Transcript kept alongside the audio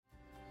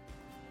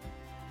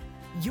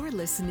You're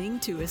listening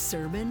to a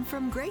sermon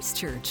from Grace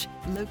Church,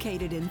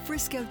 located in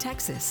Frisco,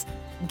 Texas.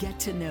 Get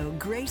to know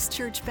Grace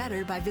Church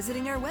better by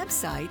visiting our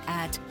website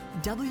at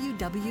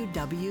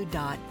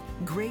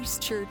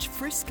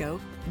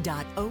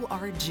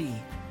www.gracechurchfrisco.org.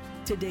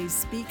 Today's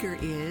speaker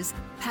is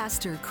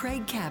Pastor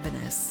Craig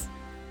Cabaniss.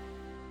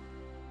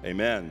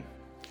 Amen.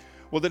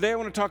 Well, today I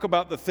want to talk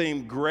about the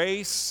theme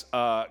grace,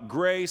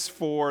 grace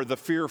for the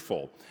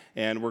fearful.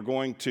 And we're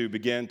going to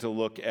begin to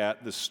look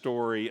at the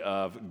story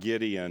of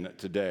Gideon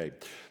today.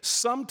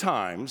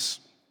 Sometimes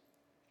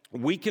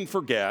we can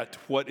forget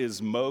what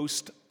is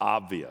most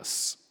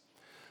obvious.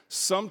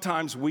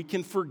 Sometimes we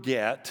can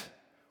forget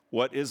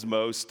what is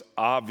most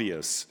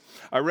obvious.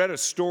 I read a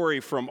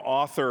story from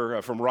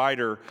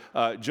writer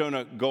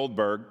Jonah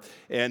Goldberg,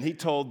 and he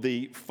told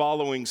the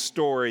following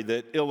story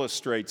that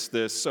illustrates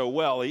this so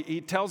well.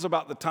 He tells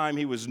about the time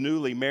he was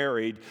newly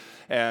married,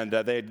 and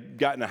they had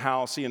gotten a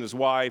house, he and his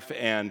wife,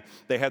 and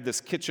they had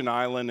this kitchen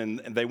island, and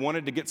they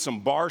wanted to get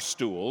some bar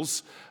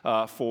stools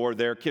for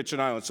their kitchen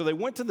island. So they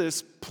went to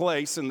this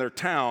place in their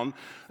town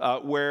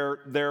where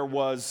there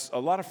was a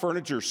lot of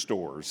furniture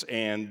stores,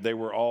 and they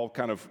were all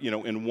kind of,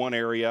 in one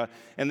area,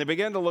 and they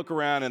began to look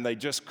around, and they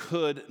just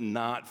could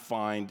not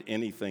find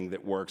anything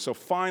that worked. So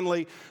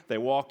finally, they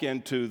walk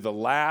into the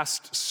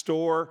last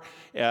store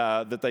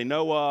that they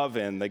know of,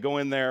 and they go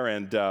in there,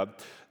 and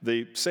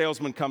the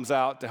salesman comes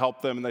out to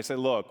help them, and they say,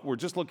 look, we're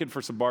just looking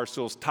for some bar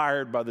stools,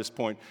 tired by this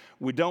point.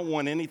 We don't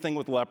want anything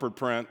with leopard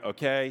print,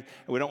 okay?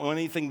 We don't want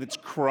anything that's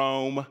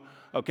chrome,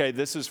 okay?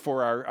 This is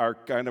for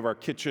our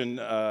kitchen.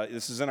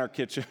 This is in our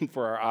kitchen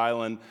for our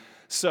island.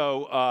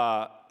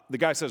 So the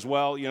guy says,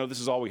 well,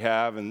 this is all we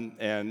have,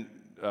 and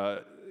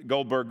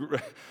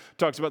Goldberg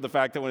talks about the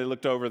fact that when he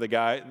looked over the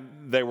guy,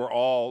 they were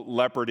all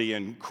leopardy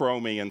and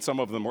chromy, and some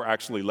of them were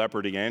actually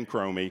leopardy and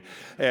chromy.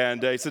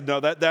 And he said,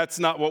 no, that's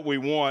not what we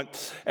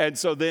want. And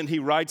so then he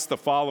writes the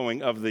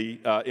following of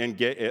the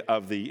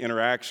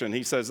interaction.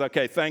 He says,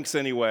 okay, thanks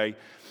anyway.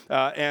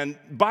 And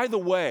by the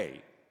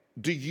way,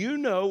 do you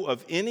know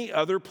of any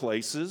other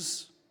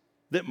places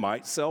that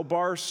might sell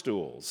bar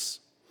stools?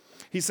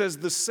 He says,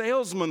 the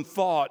salesman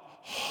thought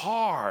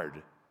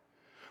hard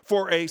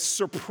for a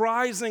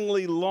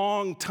surprisingly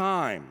long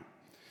time.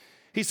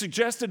 He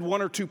suggested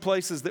one or two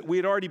places that we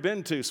had already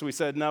been to, so we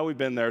said, no, we've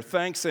been there,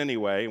 thanks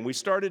anyway, and we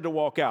started to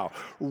walk out.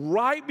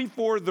 Right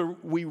before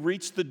we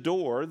reached the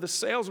door, the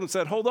salesman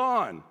said, hold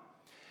on.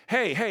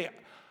 Hey,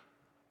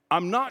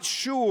 I'm not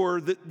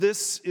sure that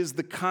this is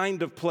the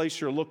kind of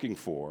place you're looking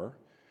for,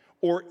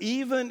 or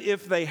even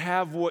if they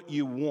have what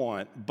you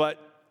want, but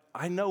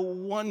I know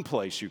one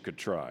place you could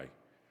try.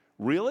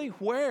 Really?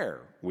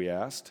 Where? We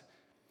asked.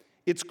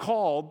 It's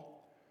called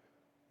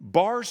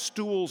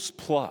Barstools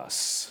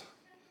Plus.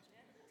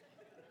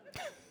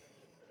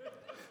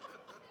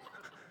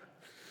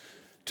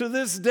 To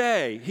this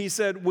day, he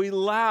said, we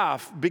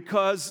laugh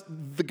because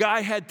the guy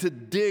had to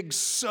dig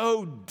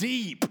so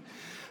deep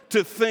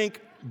to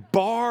think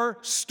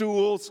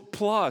Barstools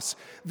Plus,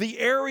 the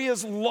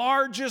area's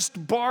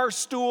largest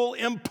barstool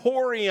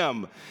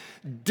emporium,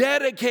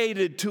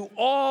 dedicated to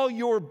all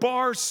your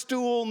bar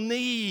stool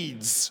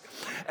needs,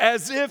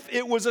 as if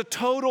it was a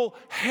total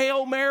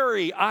Hail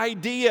Mary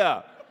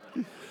idea.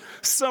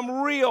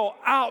 Some real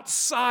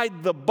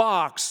outside the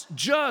box,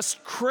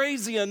 just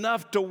crazy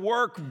enough to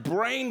work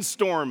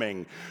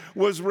brainstorming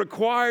was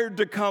required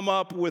to come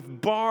up with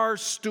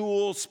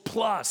Barstools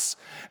Plus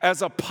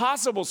as a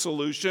possible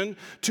solution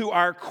to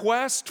our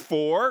quest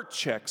for,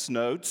 checks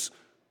notes,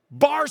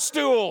 bar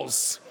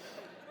stools.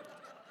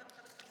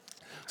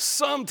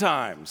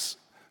 Sometimes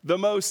the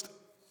most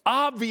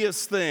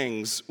obvious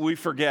things we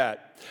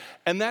forget,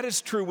 and that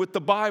is true with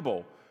the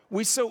Bible.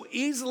 We so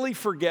easily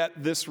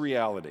forget this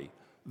reality.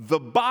 The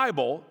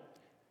Bible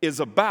is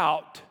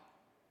about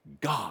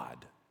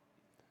God.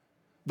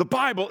 The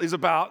Bible is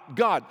about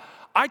God.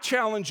 I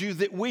challenge you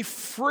that we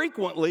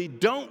frequently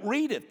don't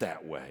read it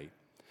that way.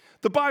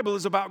 The Bible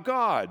is about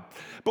God,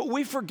 but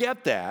we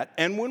forget that,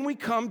 and when we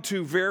come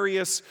to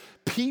various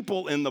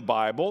people in the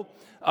Bible,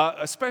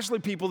 especially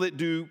people that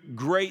do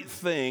great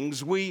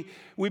things, we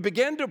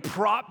begin to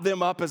prop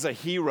them up as a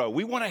hero.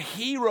 We want a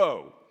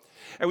hero.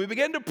 And we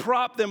begin to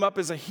prop them up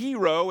as a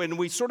hero, and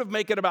we sort of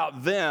make it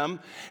about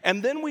them,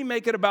 and then we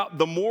make it about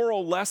the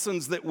moral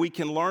lessons that we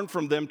can learn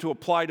from them to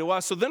apply to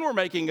us. So then we're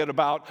making it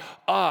about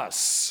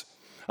us.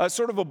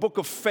 Sort of a book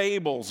of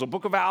fables, a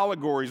book of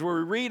allegories, where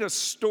we read a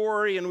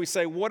story and we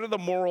say, what are the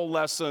moral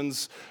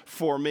lessons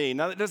for me?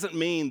 Now, that doesn't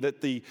mean that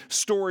the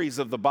stories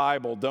of the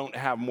Bible don't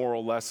have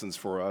moral lessons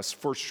for us,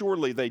 for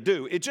surely they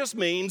do. It just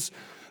means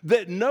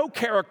that no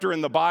character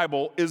in the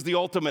Bible is the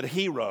ultimate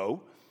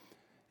hero.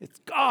 It's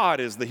God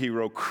is the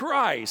hero.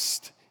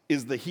 Christ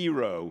is the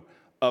hero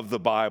of the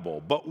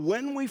Bible. But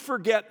when we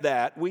forget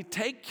that, we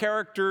take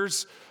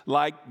characters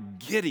like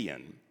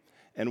Gideon,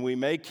 and we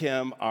make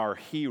him our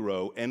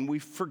hero, and we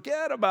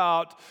forget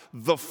about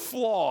the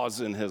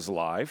flaws in his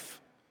life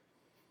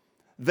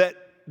that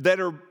that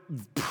are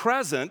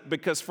present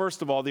because,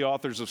 first of all, the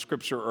authors of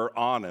Scripture are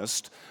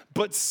honest,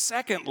 but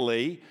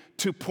secondly,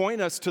 to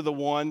point us to the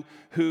one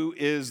who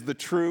is the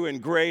true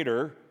and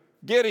greater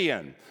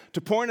Gideon,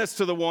 to point us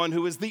to the one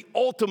who is the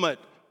ultimate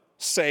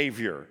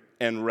Savior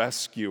and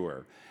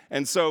rescuer.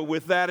 And so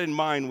with that in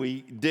mind,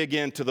 we dig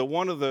into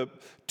one of the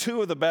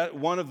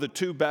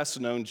two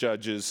best-known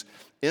judges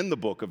in the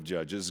book of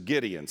Judges,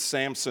 Gideon,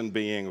 Samson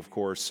being, of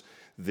course,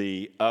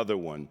 the other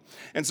one.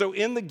 And so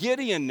in the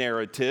Gideon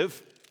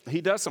narrative,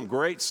 he does some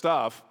great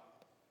stuff,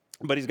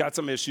 but he's got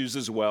some issues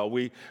as well.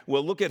 We'll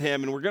look at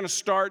him, and we're going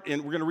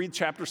to read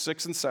chapter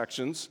 6 in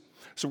sections.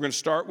 So we're going to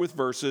start with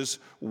verses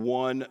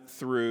 1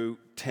 through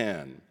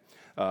 10.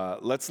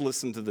 Let's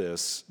listen to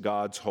this,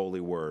 God's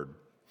holy word.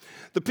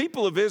 The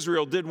people of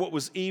Israel did what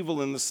was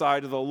evil in the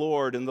sight of the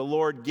Lord, and the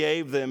Lord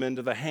gave them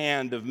into the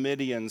hand of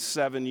Midian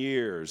 7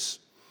 years.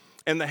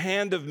 And the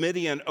hand of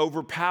Midian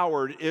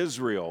overpowered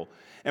Israel.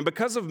 And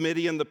because of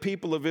Midian, the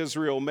people of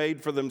Israel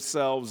made for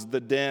themselves the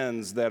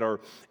dens that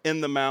are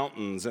in the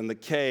mountains and the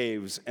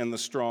caves and the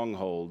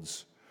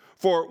strongholds.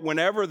 For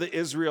whenever the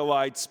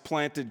Israelites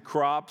planted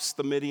crops,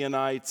 the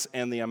Midianites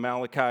and the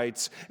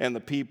Amalekites and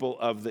the people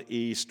of the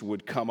east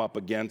would come up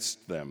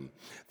against them.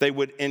 They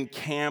would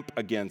encamp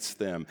against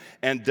them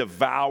and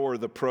devour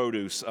the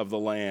produce of the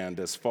land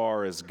as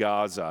far as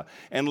Gaza,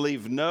 and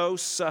leave no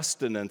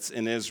sustenance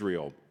in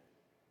Israel,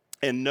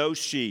 and no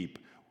sheep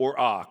or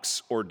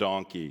ox or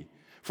donkey.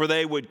 For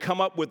they would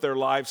come up with their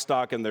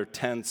livestock and their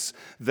tents.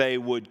 They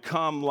would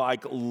come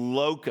like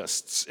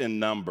locusts in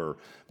number.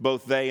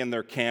 Both they and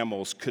their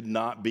camels could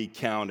not be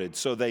counted.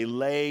 So they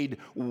laid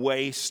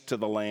waste to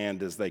the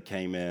land as they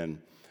came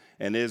in.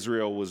 And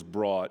Israel was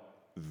brought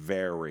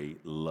very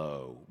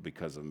low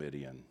because of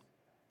Midian.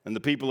 And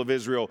the people of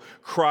Israel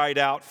cried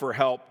out for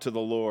help to the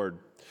Lord.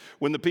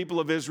 When the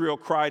people of Israel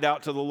cried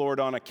out to the Lord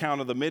on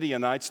account of the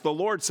Midianites, the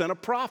Lord sent a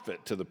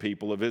prophet to the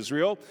people of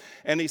Israel.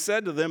 And he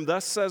said to them,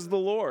 "Thus says the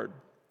Lord,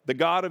 the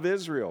God of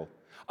Israel,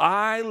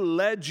 I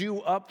led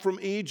you up from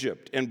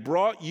Egypt and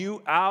brought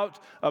you out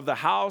of the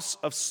house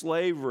of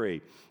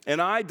slavery. And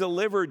I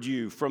delivered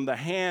you from the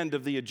hand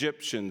of the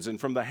Egyptians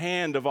and from the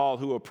hand of all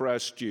who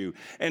oppressed you,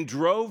 and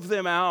drove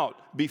them out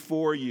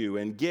before you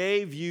and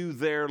gave you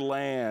their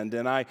land.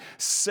 And I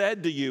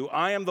said to you,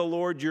 I am the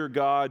Lord your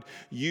God.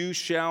 You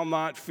shall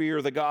not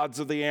fear the gods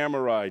of the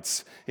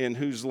Amorites in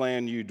whose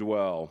land you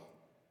dwell.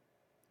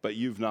 But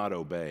you've not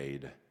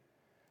obeyed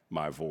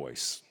my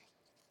voice."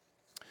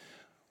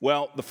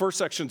 Well, the first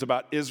section's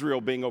about Israel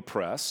being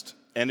oppressed.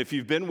 And if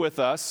you've been with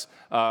us,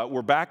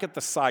 we're back at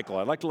the cycle.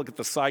 I'd like to look at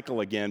the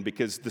cycle again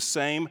because the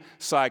same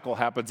cycle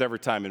happens every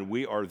time, and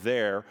we are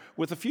there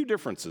with a few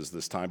differences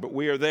this time, but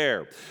we are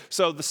there.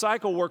 So the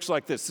cycle works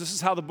like this. This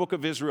is how the book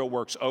of Israel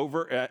works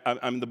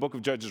the book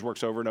of Judges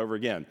works over and over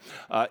again.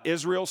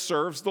 Israel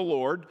serves the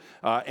Lord,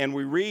 and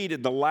we read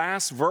in the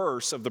last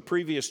verse of the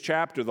previous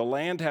chapter, the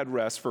land had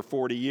rest for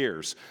 40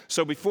 years.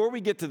 So before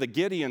we get to the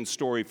Gideon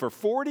story, for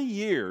 40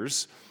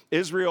 years,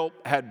 Israel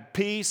had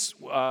peace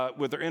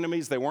with their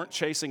enemies. They weren't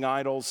chasing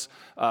idols.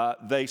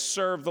 They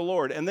served the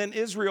Lord. And then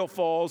Israel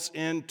falls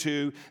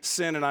into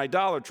sin and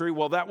idolatry.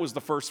 Well, that was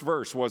the first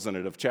verse, wasn't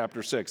it, of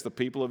chapter 6. The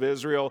people of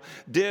Israel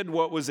did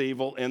what was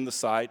evil in the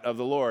sight of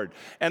the Lord.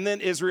 And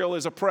then Israel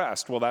is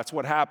oppressed. Well, that's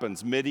what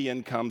happens.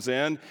 Midian comes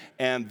in,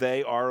 and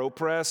they are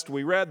oppressed.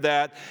 We read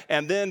that.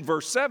 And then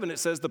verse 7, it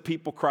says the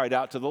people cried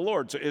out to the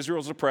Lord. So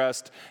Israel's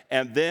oppressed,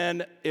 and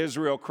then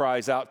Israel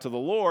cries out to the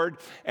Lord,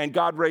 and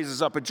God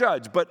raises up a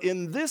judge. But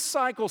in this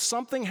cycle,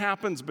 something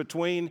happens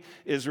between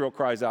Israel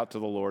cries out to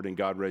the Lord and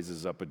God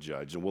raises up a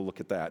judge. And we'll look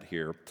at that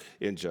here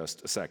in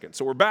just a second.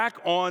 So we're back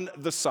on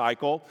the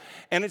cycle.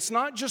 And it's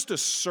not just a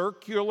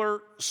circular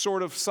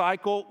sort of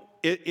cycle.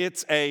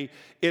 It's a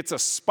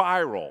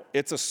spiral.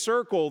 It's a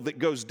circle that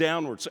goes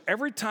downward. So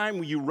every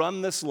time you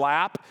run this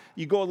lap,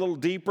 you go a little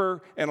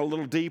deeper,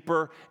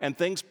 and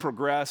things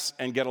progress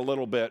and get a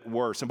little bit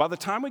worse. And by the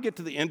time we get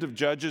to the end of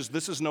Judges,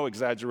 this is no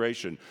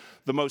exaggeration.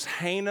 The most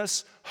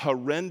heinous,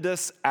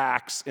 horrendous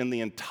acts in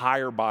the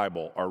entire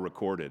Bible are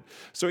recorded.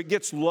 So it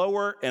gets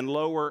lower and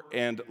lower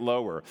and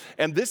lower.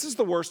 And this is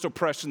the worst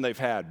oppression they've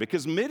had,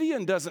 because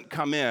Midian doesn't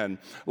come in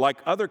like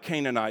other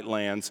Canaanite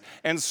lands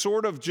and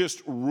sort of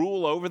just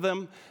rule over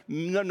them.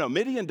 No,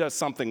 Midian does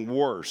something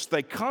worse.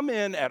 They come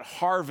in at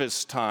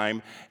harvest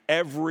time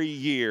every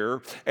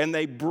year, and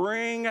they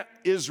bring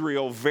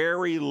Israel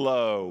very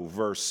low,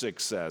 verse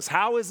 6 says.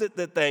 How is it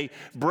that they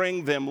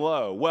bring them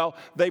low? Well,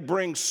 they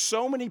bring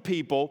so many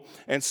people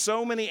and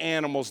so many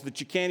animals that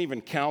you can't even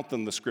count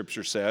them, the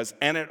scripture says.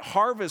 And at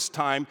harvest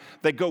time,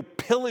 they go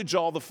pillage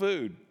all the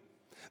food.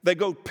 They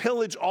go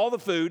pillage all the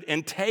food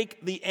and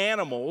take the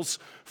animals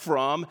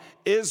from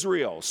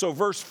Israel. So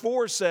verse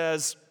 4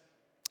 says,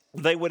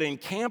 they would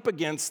encamp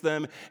against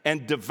them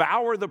and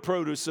devour the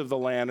produce of the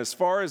land as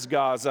far as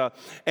Gaza,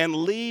 and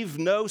leave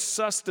no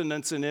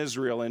sustenance in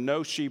Israel, and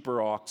no sheep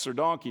or ox or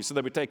donkey. So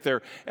they would take their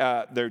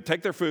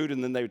food,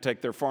 and then they would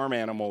take their farm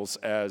animals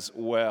as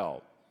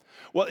well.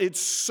 Well, it's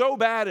so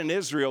bad in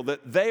Israel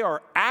that they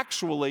are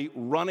actually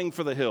running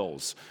for the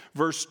hills.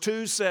 Verse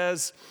 2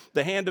 says,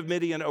 the hand of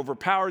Midian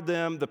overpowered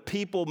them. The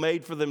people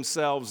made for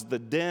themselves the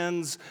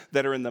dens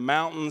that are in the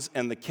mountains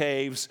and the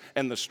caves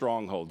and the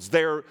strongholds.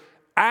 They're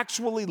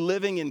actually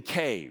living in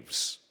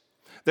caves.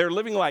 They're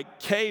living like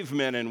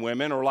cavemen and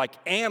women or like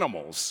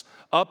animals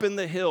up in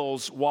the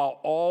hills while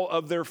all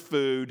of their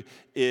food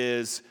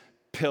is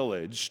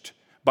pillaged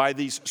by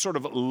these sort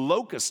of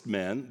locust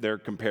men, they're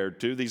compared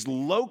to, these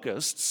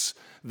locusts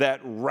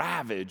that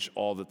ravage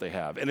all that they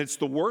have. And it's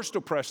the worst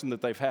oppression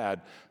that they've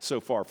had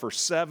so far for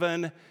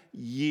 7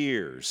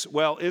 years.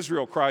 Well,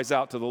 Israel cries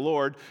out to the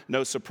Lord,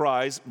 no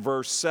surprise,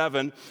 verse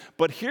 7.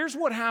 But here's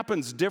what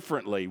happens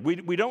differently.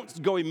 We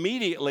don't go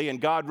immediately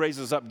and God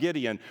raises up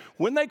Gideon.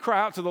 When they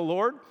cry out to the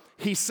Lord,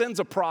 he sends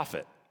a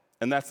prophet.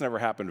 And that's never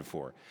happened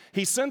before.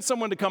 He sends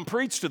someone to come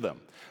preach to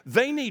them.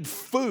 They need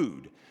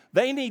food.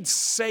 They need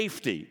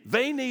safety.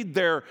 They need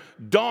their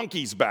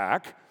donkeys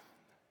back.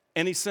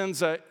 And he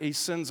sends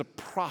a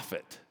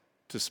prophet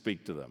to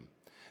speak to them.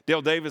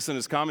 Dale Davis in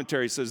his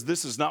commentary says,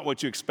 this is not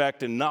what you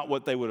expect and not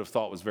what they would have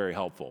thought was very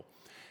helpful.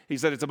 He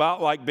said, it's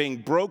about like being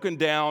broken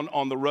down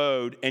on the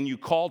road and you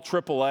call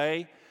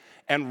AAA,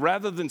 and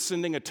rather than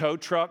sending a tow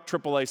truck,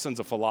 AAA sends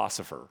a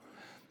philosopher.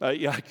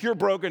 You're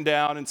broken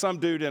down, and some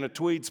dude in a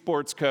tweed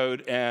sports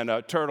coat and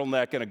a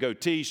turtleneck and a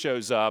goatee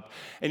shows up,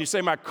 and you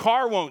say, my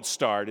car won't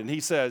start. And he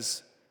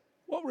says,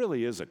 what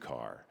really is a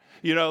car?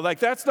 Like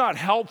that's not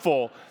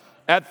helpful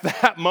at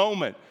that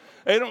moment.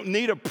 They don't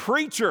need a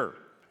preacher.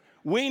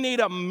 We need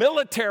a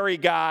military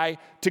guy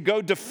to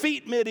go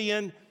defeat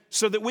Midian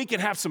so that we can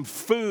have some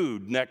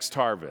food next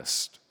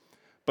harvest.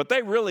 But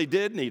they really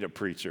did need a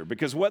preacher,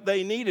 because what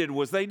they needed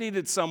was they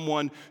needed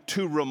someone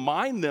to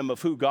remind them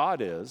of who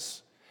God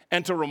is,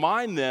 and to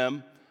remind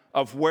them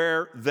of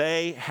where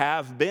they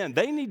have been.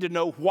 They need to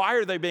know, why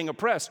are they being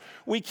oppressed?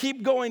 We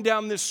keep going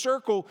down this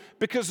circle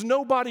because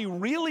nobody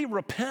really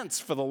repents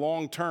for the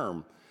long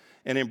term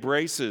and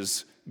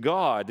embraces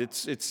God.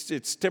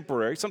 It's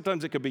temporary.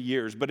 Sometimes it could be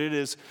years, but it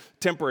is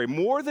temporary.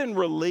 More than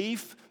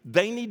relief,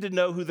 they need to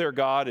know who their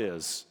God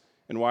is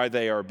and why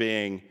they are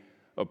being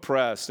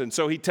oppressed. And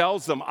so he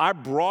tells them, I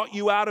brought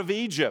you out of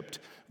Egypt,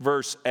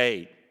 verse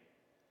 8.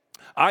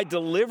 I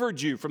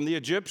delivered you from the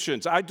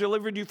Egyptians. I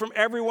delivered you from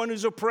everyone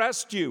who's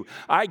oppressed you.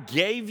 I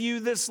gave you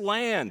this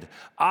land.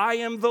 I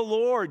am the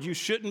Lord. You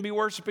shouldn't be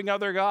worshiping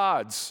other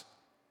gods,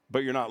 but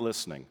you're not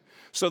listening.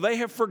 So they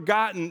have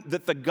forgotten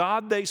that the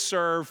God they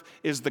serve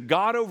is the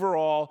God over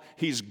all.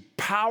 He's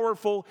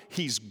powerful.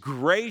 He's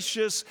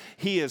gracious.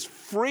 He has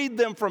freed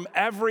them from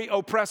every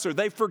oppressor.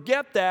 They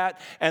forget that,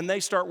 and they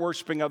start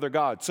worshiping other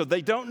gods. So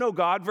they don't know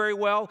God very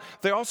well.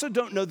 They also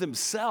don't know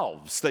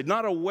themselves. They're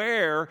not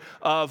aware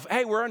of,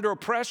 hey, we're under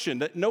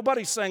oppression.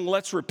 Nobody's saying,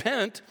 let's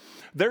repent.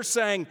 They're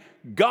saying,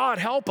 God,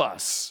 help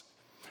us.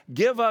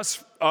 Give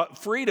us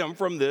freedom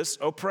from this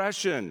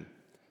oppression.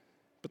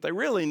 But they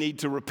really need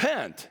to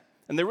repent.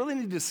 And they really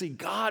need to see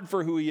God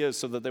for who he is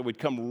so that they would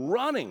come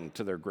running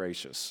to their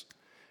gracious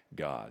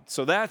God.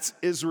 So that's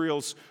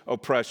Israel's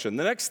oppression.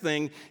 The next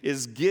thing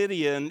is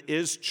Gideon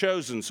is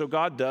chosen. So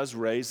God does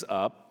raise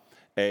up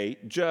a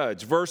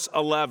judge. Verse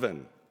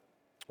 11.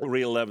 We'll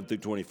read 11 through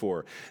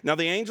 24. Now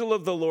the angel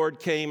of the Lord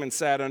came and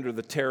sat under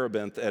the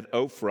terebinth at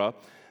Ophrah,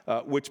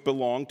 which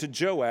belonged to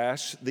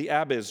Joash the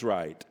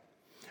Abizrite,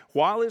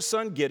 while his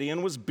son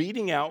Gideon was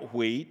beating out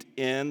wheat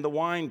in the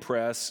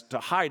winepress to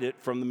hide it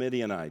from the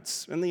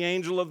Midianites. And the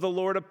angel of the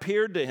Lord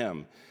appeared to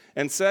him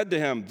and said to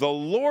him, the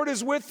Lord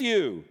is with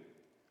you,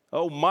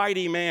 O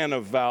mighty man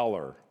of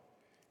valor.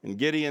 And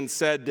Gideon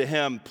said to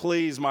him,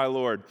 please, my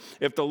Lord,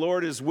 if the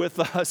Lord is with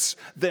us,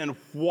 then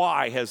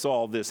why has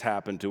all this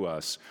happened to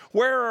us?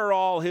 Where are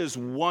all his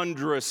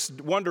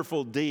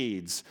wonderful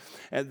deeds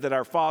that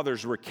our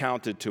fathers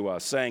recounted to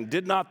us, saying,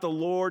 did not the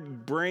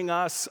Lord bring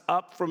us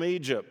up from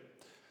Egypt?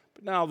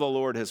 Now the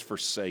Lord has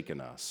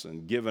forsaken us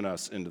and given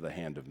us into the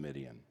hand of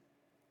Midian.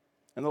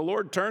 And the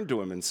Lord turned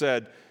to him and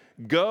said,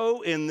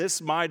 go in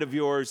this might of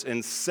yours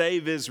and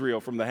save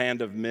Israel from the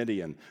hand of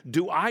Midian.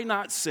 Do I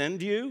not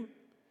send you?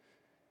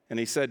 And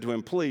he said to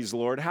him, please,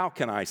 Lord, how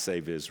can I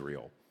save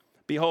Israel?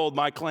 Behold,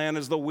 my clan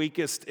is the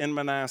weakest in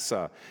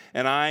Manasseh,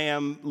 and I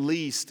am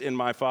least in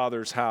my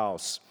father's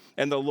house.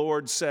 And the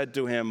Lord said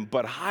to him,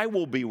 but I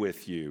will be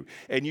with you,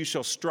 and you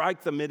shall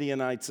strike the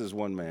Midianites as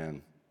one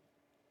man.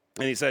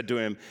 And he said to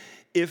him,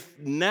 if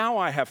now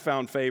I have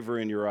found favor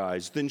in your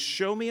eyes, then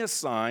show me a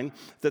sign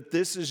that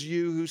this is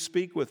you who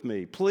speak with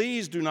me.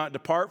 Please do not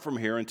depart from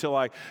here until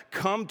I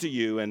come to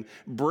you and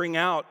bring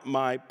out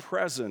my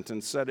present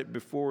and set it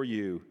before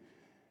you.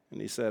 And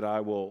he said,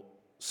 I will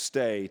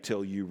stay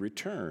till you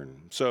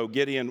return. So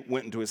Gideon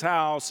went into his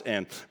house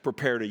and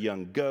prepared a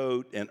young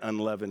goat and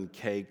unleavened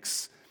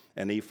cakes,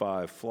 from an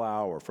ephah of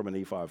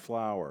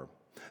flour.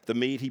 The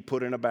meat he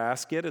put in a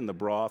basket, and the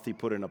broth he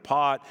put in a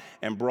pot,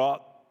 and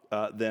brought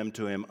them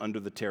to him under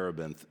the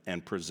terebinth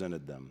and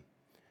presented them.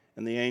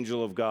 And the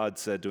angel of God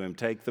said to him,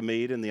 take the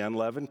meat and the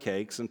unleavened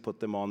cakes and put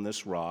them on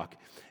this rock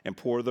and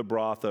pour the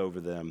broth over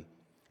them.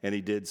 And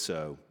he did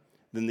so.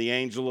 Then the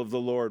angel of the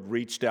Lord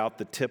reached out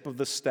the tip of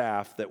the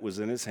staff that was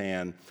in his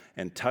hand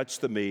and touched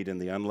the meat and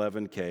the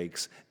unleavened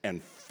cakes,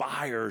 and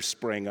fire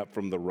sprang up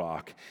from the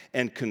rock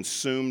and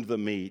consumed the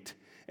meat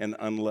and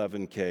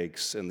unleavened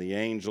cakes, and the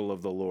angel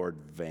of the Lord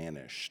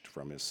vanished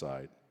from his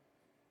sight.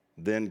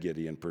 Then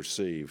Gideon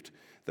perceived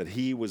that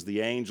he was the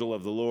angel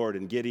of the Lord,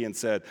 and Gideon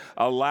said,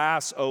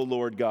 "Alas, O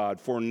Lord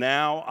God, for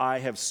now I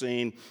have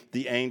seen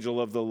the angel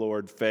of the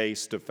Lord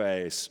face to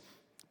face."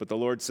 But the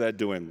Lord said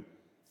to him,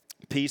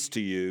 "Peace to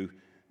you.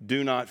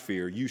 Do not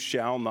fear, you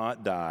shall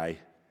not die."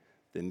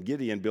 Then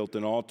Gideon built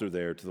an altar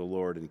there to the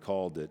Lord and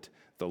called it,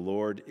 "The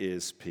Lord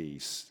is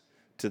Peace."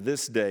 To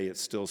this day it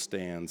still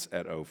stands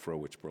at Ophrah,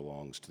 which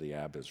belongs to the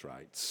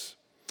Abiezrites.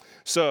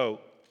 So,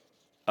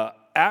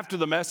 after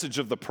the message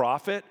of the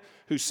prophet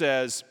who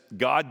says,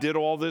 God did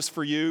all this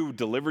for you,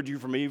 delivered you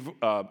from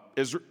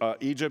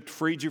Egypt,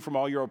 freed you from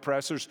all your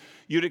oppressors,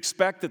 you'd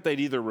expect that they'd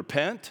either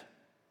repent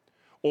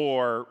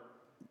or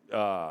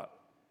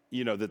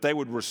that they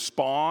would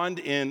respond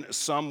in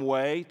some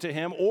way to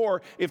him,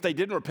 or if they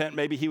didn't repent,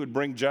 maybe he would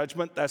bring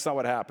judgment. That's not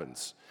what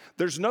happens.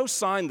 There's no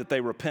sign that they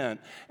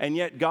repent, and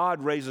yet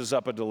God raises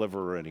up a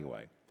deliverer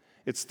anyway.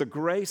 It's the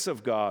grace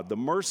of God, the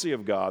mercy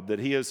of God, that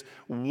he is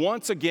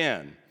once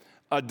again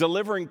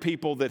delivering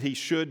people that he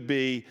should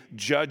be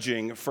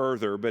judging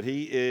further, but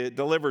he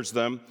delivers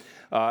them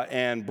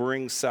and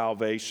brings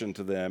salvation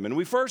to them. And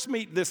we first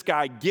meet this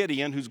guy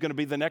Gideon, who's going to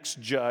be the next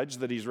judge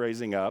that he's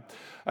raising up,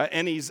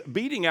 and he's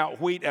beating out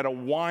wheat at a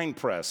wine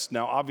press.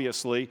 Now,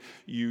 obviously,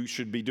 you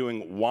should be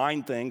doing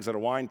wine things at a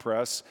wine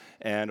press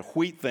and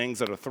wheat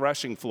things at a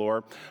threshing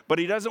floor, but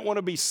he doesn't want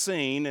to be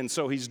seen, and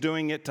so he's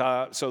doing it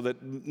so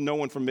that no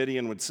one from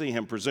Midian would see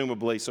him,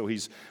 presumably, so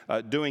he's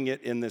doing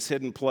it in this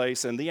hidden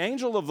place. And the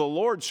angel of the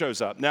Lord shows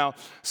up. Now,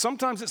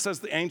 sometimes it says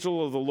the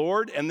angel of the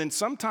Lord, and then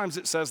sometimes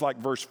it says, like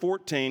verse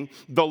 14,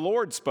 the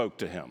Lord spoke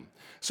to him.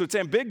 So it's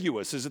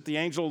ambiguous. Is it the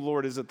angel of the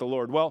Lord? Is it the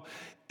Lord? Well,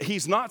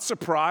 he's not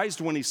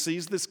surprised when he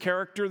sees this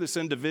character, this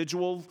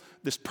individual,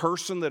 this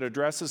person that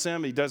addresses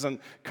him. He doesn't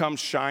come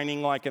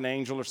shining like an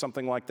angel or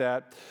something like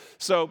that.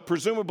 So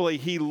presumably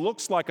he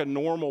looks like a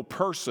normal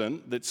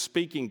person that's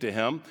speaking to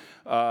him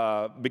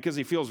because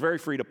he feels very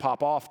free to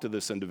pop off to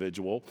this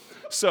individual.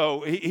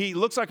 So he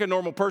looks like a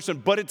normal person,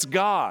 but it's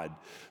God.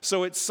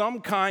 So it's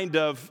some kind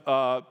of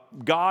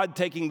God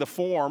taking the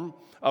form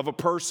of a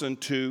person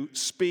to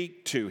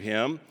speak to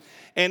him.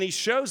 And he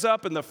shows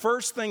up, and the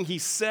first thing he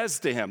says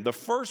to him, the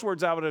first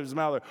words out of his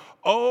mouth are,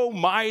 "O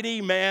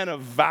mighty man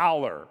of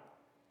valor,"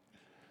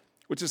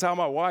 which is how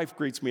my wife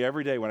greets me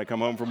every day when I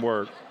come home from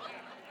work.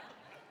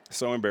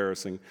 So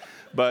embarrassing.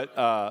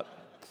 But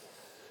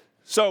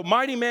so,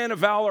 mighty man of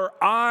valor,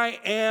 I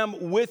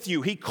am with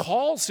you. He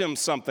calls him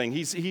something.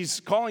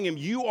 He's calling him,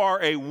 you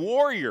are a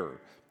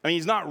warrior. I mean,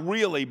 he's not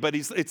really, but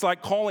it's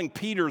like calling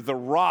Peter the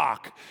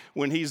rock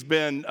when he's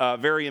been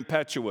very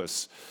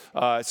impetuous.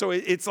 So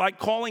it's like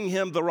calling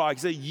him the rock.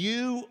 He said,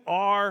 you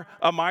are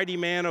a mighty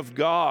man of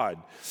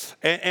God.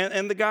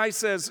 And the guy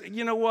says,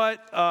 you know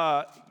what?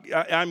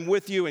 I'm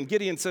with you. And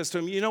Gideon says to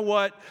him, you know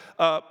what?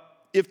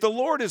 If the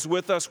Lord is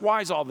with us,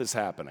 why is all this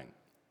happening?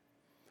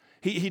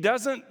 He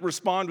doesn't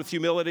respond with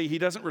humility. He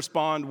doesn't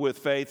respond with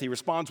faith. He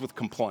responds with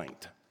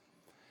complaint.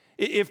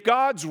 If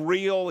God's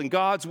real and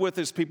God's with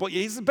his people,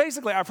 he's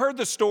basically, I've heard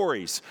the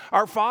stories.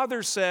 Our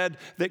father said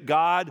that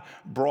God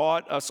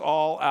brought us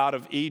all out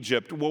of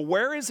Egypt. Well,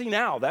 where is he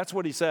now? That's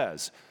what he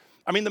says.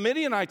 I mean, the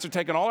Midianites are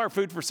taking all our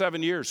food for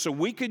 7 years, so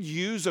we could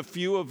use a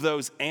few of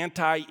those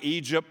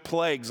anti-Egypt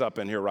plagues up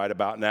in here right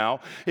about now.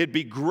 It'd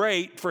be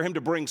great for him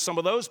to bring some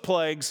of those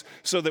plagues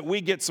so that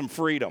we get some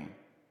freedom.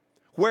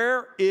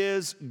 Where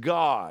is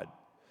God?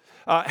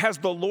 Has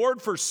the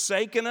Lord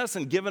forsaken us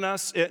and given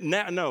us?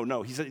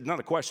 No, he said, not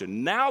a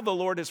question. Now the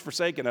Lord has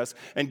forsaken us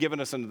and given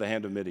us into the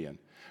hand of Midian.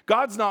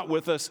 God's not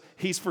with us.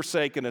 He's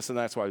forsaken us, and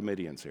that's why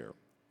Midian's here.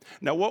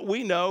 Now, what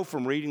we know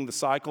from reading the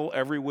cycle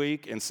every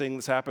week and seeing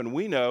this happen,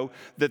 we know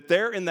that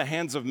they're in the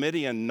hands of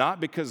Midian not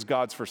because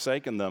God's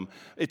forsaken them.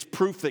 It's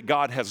proof that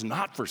God has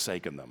not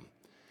forsaken them.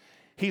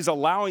 He's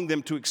allowing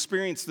them to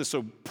experience this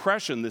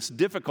oppression, this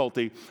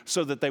difficulty,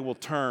 so that they will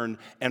turn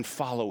and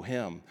follow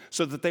him,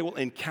 so that they will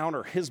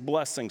encounter his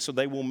blessing, so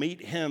they will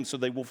meet him, so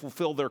they will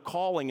fulfill their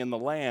calling in the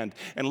land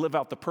and live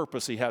out the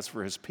purpose he has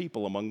for his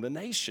people among the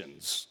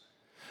nations.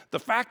 The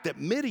fact that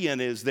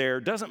Midian is there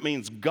doesn't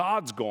mean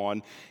God's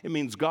gone. It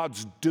means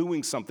God's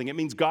doing something. It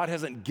means God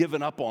hasn't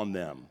given up on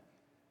them.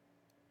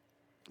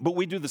 But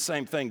we do the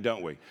same thing,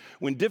 don't we?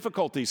 When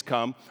difficulties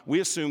come, we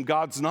assume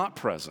God's not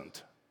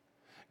present.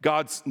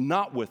 God's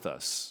not with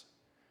us.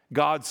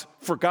 God's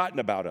forgotten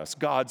about us.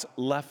 God's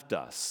left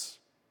us.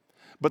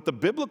 But the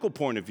biblical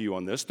point of view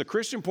on this, the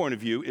Christian point of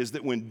view, is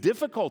that when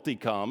difficulty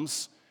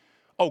comes,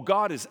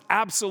 God is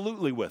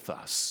absolutely with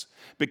us.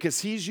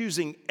 because he's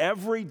using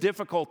every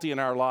difficulty in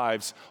our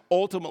lives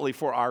ultimately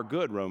for our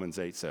good, Romans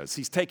 8 says.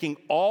 He's taking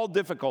all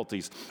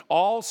difficulties,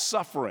 all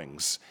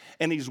sufferings,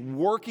 and he's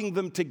working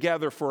them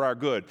together for our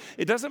good.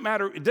 It doesn't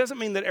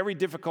mean that every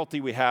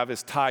difficulty we have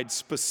is tied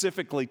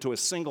specifically to a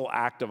single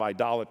act of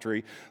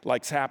idolatry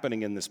like's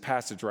happening in this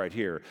passage right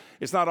here.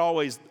 It's not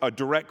always a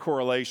direct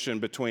correlation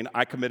between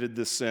I committed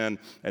this sin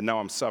and now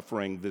I'm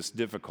suffering this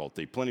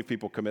difficulty. Plenty of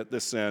people commit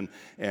this sin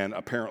and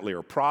apparently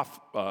are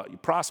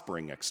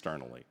prospering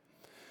externally.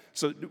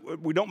 So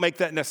we don't make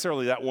that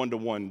necessarily that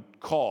one-to-one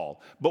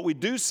call. But we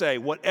do say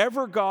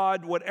whatever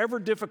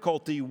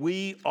difficulty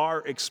we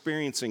are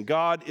experiencing,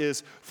 God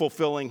is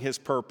fulfilling his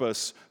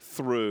purpose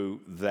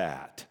through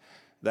that.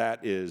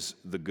 That is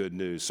the good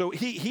news. So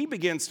he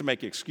begins to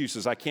make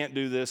excuses. I can't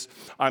do this.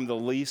 I'm the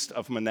least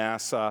of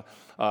Manasseh.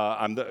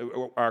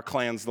 Our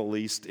clan's the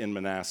least in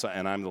Manasseh,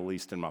 and I'm the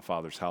least in my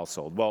father's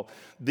household. Well,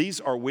 these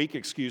are weak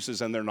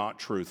excuses, and they're not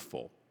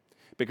truthful.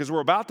 Because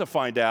we're about to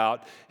find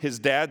out his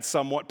dad's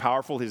somewhat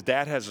powerful. His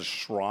dad has a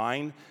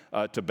shrine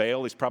to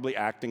Baal. He's probably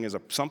acting as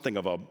something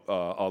of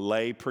a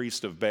lay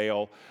priest of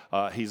Baal.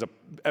 He's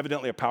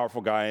evidently a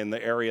powerful guy in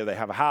the area. They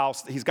have a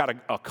house. He's got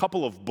a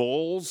couple of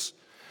bulls.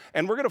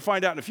 And we're going to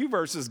find out in a few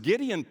verses,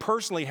 Gideon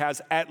personally has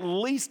at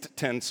least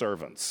 10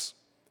 servants,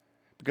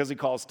 because he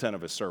calls 10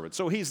 of his servants.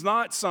 So he's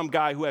not some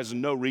guy who has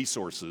no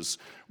resources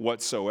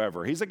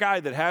whatsoever. He's a guy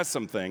that has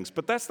some things,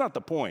 but that's not the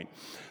point.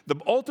 The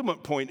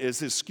ultimate point is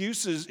his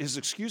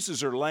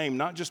excuses are lame,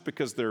 not just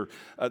because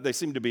they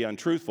seem to be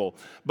untruthful,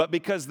 but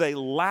because they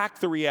lack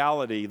the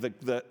reality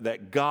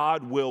that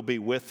God will be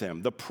with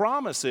him. The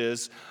promise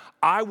is,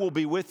 I will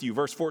be with you.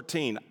 Verse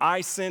 14,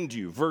 I send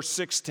you. Verse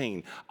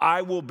 16,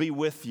 I will be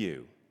with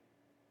you.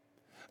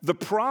 The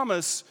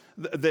promise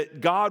that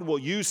God will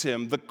use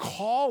him, the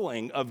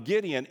calling of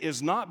Gideon,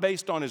 is not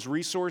based on his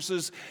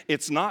resources.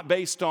 It's not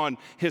based on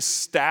his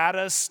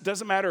status.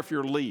 Doesn't matter if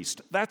you're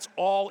least. That's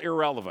all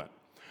irrelevant.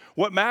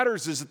 What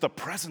matters is that the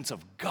presence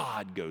of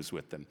God goes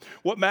with him.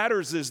 What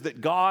matters is that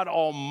God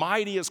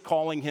Almighty is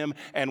calling him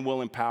and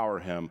will empower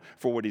him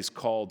for what he's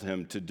called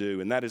him to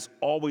do. And that is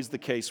always the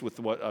case with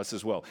us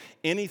as well.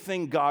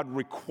 Anything God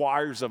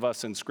requires of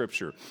us in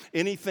Scripture,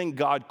 anything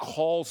God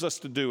calls us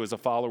to do as a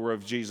follower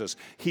of Jesus,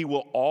 he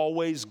will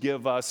always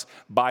give us,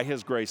 by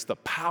his grace, the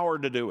power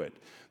to do it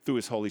through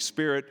his Holy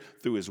Spirit,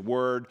 through his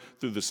word,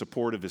 through the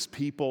support of his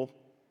people.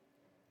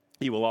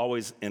 He will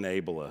always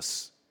enable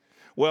us.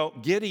 Well,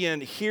 Gideon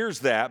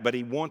hears that, but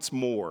he wants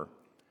more.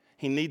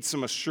 He needs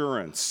some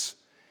assurance.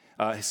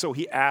 So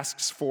he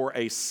asks for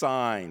a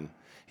sign.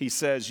 He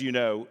says,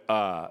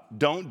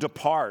 don't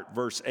depart,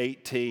 verse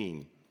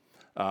 18.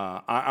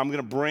 I'm going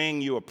to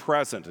bring you a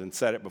present and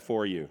set it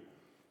before you.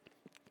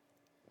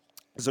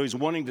 So he's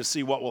wanting to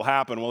see what will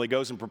happen. Well, he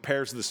goes and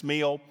prepares this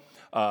meal.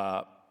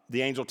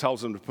 The angel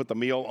tells him to put the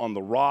meal on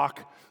the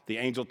rock. The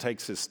angel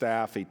takes his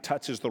staff. He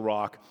touches the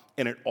rock,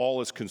 and it all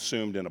is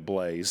consumed in a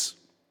blaze.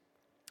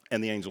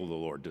 And the angel of the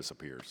Lord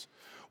disappears.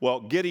 Well,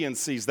 Gideon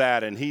sees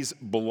that, and he's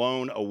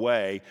blown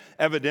away.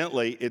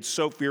 Evidently, it's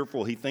so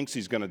fearful he thinks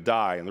he's going to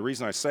die. And the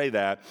reason I say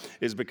that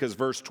is because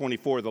verse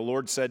 24, the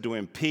Lord said to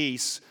him,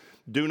 peace,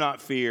 do not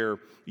fear,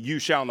 you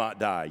shall not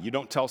die. You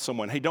don't tell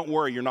someone, hey, don't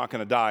worry, you're not going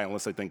to die,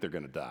 unless they think they're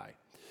going to die.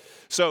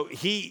 So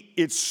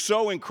it's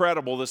so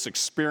incredible, this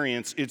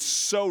experience. It's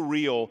so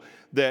real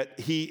that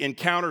he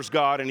encounters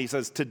God and he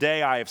says,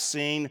 today I have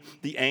seen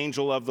the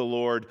angel of the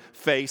Lord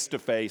face to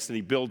face, and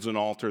he builds an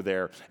altar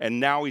there.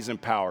 And now he's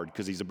empowered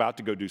because he's about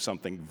to go do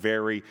something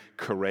very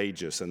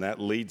courageous. And that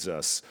leads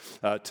us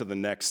to the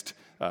next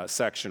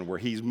section where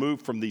he's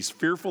moved from these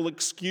fearful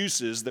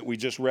excuses that we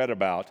just read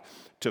about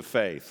to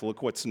faith.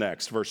 Look what's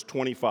next, verse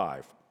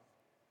 25.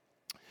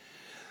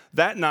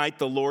 That night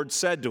the Lord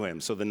said to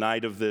him, so the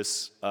night of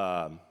this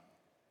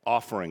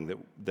offering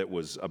that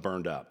was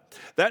burned up.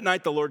 That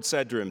night the Lord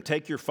said to him,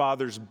 take your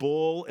father's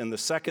bull and the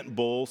second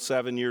bull,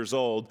 7 years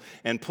old,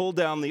 and pull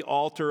down the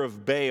altar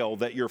of Baal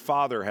that your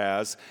father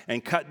has,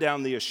 and cut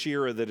down the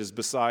Asherah that is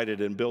beside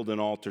it, and build an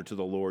altar to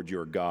the Lord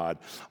your God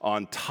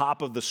on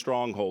top of the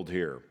stronghold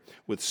here,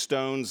 with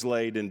stones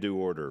laid in due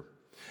order.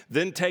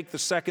 Then take the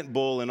second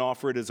bull and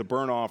offer it as a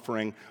burnt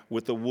offering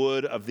with the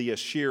wood of the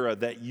Asherah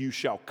that you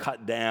shall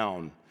cut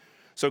down.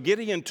 So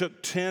Gideon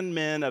took 10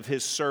 men of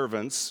his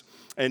servants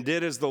and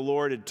did as the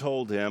Lord had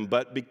told him,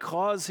 but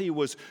because he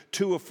was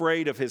too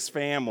afraid of his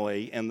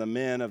family and the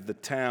men of the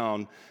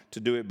town to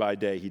do it by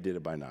day, he did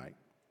it by night.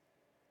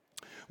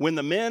 When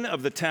the men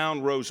of the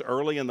town rose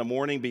early in the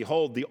morning,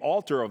 behold, the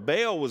altar of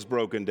Baal was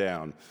broken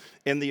down,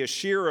 and the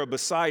Asherah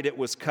beside it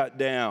was cut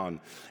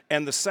down,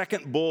 and the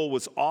second bull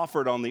was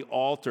offered on the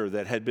altar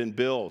that had been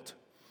built.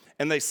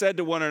 And they said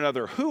to one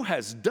another, who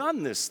has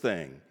done this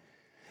thing?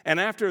 And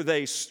after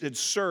they had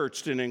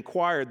searched and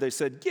inquired, they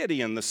said,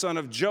 Gideon, the son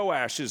of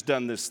Joash, has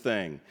done this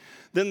thing.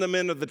 Then the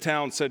men of the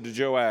town said to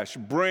Joash,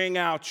 bring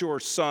out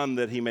your son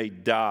that he may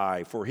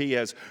die, for he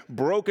has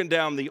broken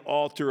down the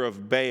altar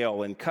of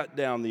Baal and cut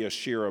down the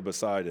Asherah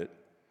beside it.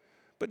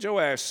 But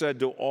Joash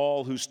said to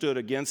all who stood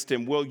against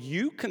him, will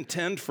you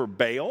contend for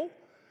Baal,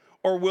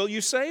 or will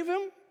you save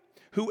him?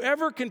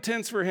 Whoever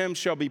contends for him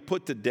shall be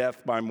put to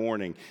death by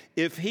morning.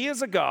 If he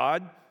is a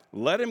god,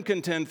 let him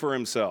contend for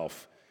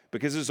himself,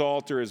 because his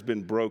altar has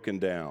been broken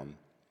down."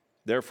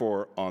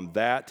 Therefore, on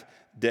that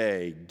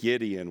day,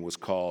 Gideon was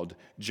called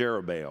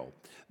Jerubbaal.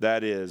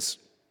 That is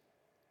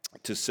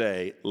to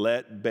say,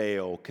 "Let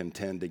Baal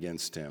contend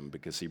against him,"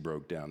 because he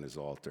broke down his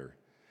altar.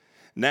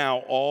 Now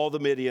all the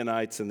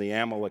Midianites and the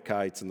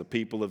Amalekites and the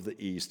people of the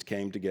east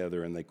came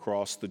together, and they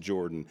crossed the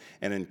Jordan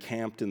and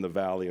encamped in the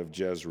valley of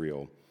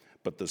Jezreel.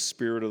 But the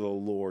Spirit of the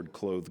Lord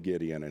clothed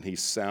Gideon, and he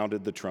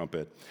sounded the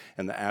trumpet,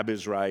 and the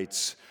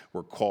Abiezrites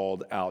were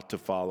called out to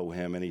follow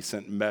him. And he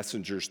sent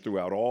messengers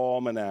throughout all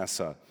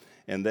Manasseh,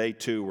 and they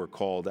too were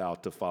called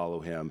out to follow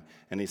him.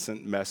 And he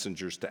sent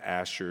messengers to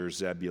Asher,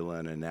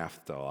 Zebulun, and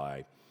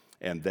Naphtali,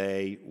 and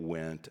they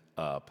went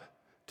up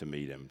to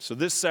meet him. So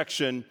this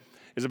section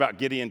is about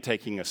Gideon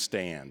taking a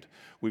stand.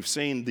 We've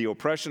seen the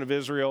oppression of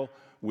Israel,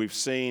 we've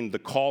seen the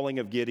calling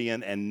of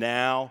Gideon, and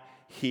now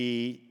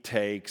he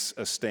takes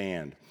a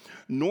stand.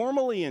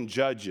 Normally in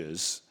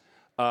Judges,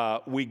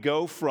 we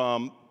go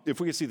from, if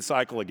we can see the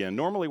cycle again,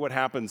 normally what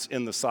happens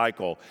in the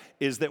cycle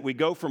is that we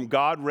go from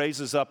God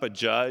raises up a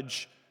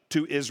judge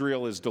to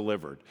Israel is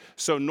delivered.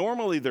 So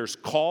normally there's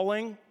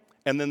calling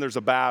and then there's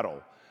a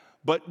battle.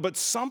 But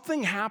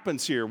something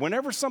happens here.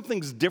 Whenever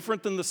something's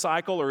different than the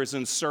cycle or is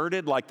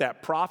inserted, like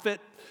that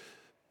prophet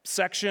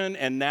section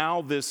and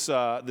now this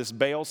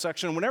Baal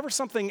section, whenever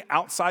something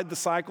outside the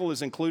cycle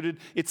is included,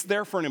 it's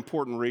there for an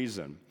important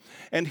reason.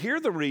 And here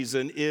the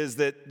reason is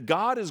that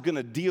God is going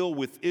to deal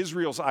with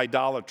Israel's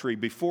idolatry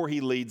before he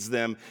leads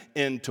them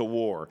into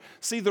war.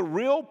 See, the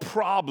real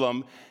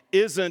problem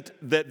isn't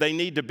that they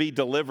need to be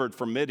delivered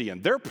from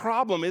Midian. Their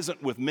problem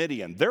isn't with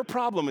Midian. Their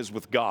problem is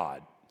with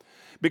God,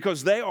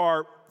 because they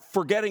are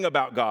forgetting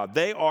about God.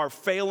 They are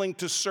failing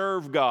to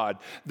serve God.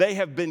 They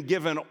have been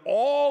given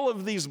all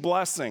of these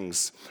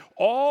blessings,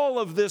 all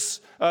of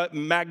this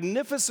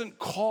magnificent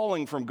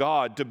calling from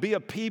God to be a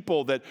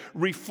people that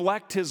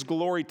reflect his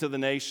glory to the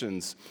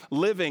nations,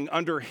 living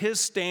under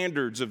his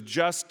standards of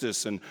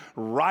justice and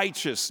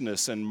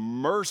righteousness and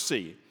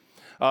mercy,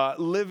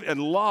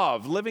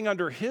 living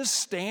under his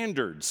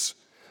standards.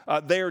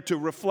 They are to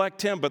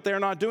reflect him, but they're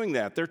not doing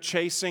that. They're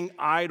chasing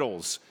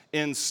idols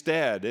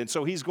instead. And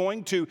so he's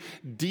going to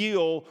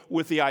deal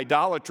with the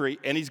idolatry,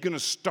 and he's going to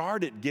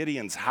start at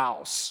Gideon's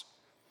house.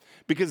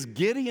 Because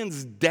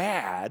Gideon's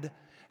dad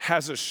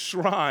has a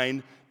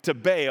shrine to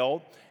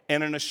Baal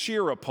and an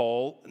Asherah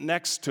pole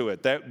next to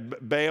it.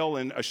 That Baal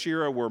and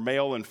Asherah were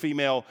male and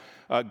female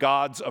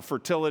gods of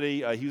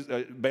fertility.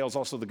 Baal's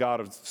also the god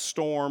of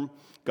storm,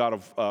 god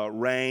of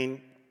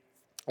rain.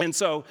 And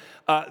so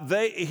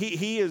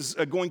he is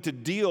going to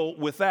deal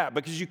with that,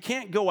 because you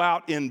can't go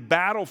out in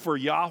battle for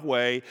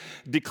Yahweh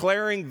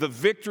declaring the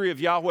victory of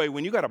Yahweh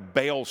when you got a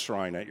Baal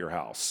shrine at your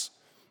house.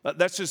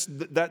 That's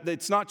just that.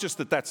 It's not just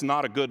that that's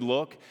not a good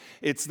look.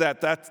 It's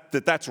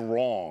that's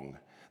wrong.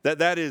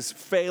 That is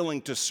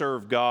failing to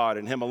serve God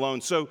and him alone.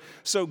 So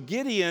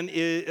Gideon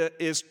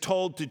is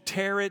told to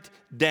tear it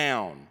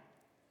down.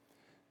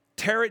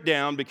 Tear it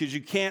down, because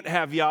you can't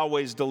have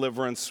Yahweh's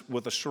deliverance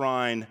with a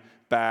shrine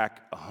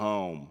back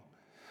home.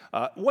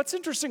 What's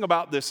interesting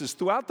about this is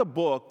throughout the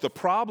book, the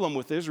problem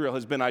with Israel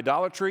has been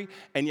idolatry,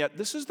 and yet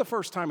this is the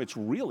first time it's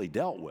really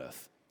dealt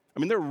with. I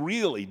mean, they're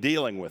really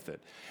dealing with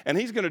it. And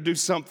he's going to do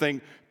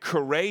something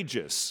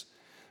courageous.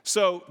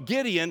 So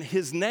Gideon,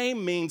 his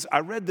name means, I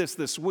read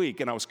this week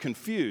and I was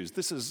confused.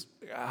 This is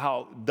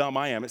how dumb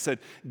I am. It said,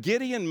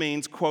 Gideon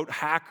means, quote,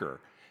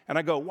 hacker. And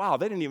I go, wow,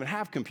 they didn't even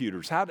have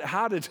computers.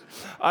 How did,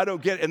 I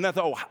don't get it. And then,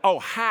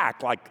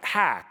 hack, like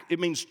hack. It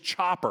means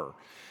chopper.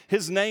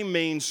 His name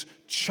means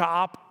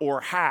chop or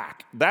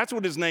hack. That's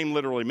what his name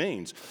literally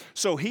means.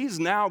 So he's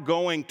now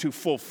going to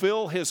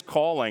fulfill his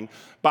calling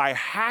by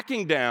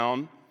hacking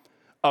down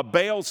a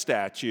Baal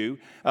statue,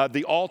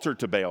 the altar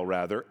to Baal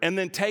rather, and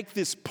then take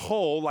this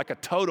pole, like a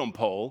totem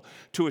pole,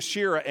 to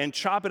Asherah and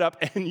chop it up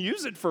and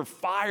use it for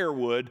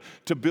firewood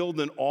to build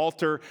an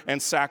altar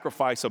and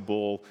sacrifice a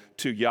bull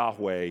to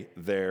Yahweh,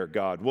 their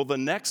God. Well, the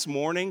next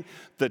morning,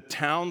 the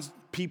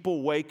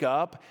townspeople wake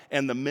up,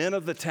 and the men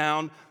of the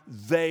town,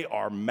 they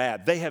are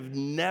mad. They have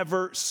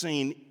never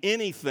seen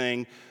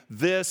anything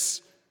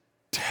this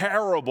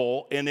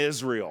terrible in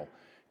Israel.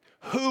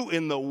 Who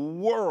in the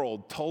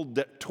world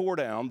tore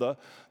down the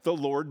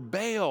Lord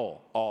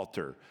Baal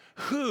altar?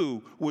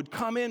 Who would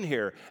come in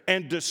here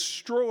and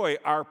destroy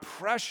our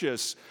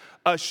precious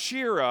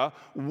Asherah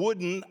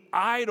wooden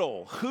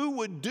idol? Who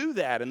would do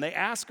that? And they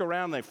ask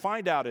around, they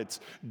find out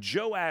it's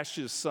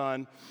Joash's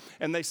son,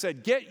 and they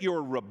said, get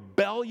your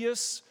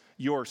rebellious,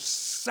 your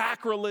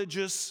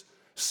sacrilegious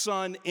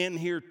son in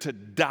here to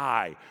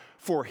die,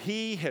 for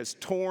he has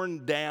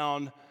torn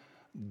down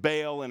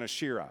Baal and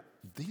Asherah.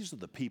 These are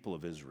the people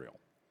of Israel.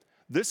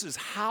 This is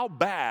how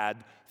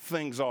bad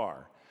things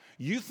are.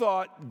 You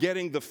thought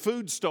getting the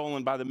food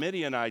stolen by the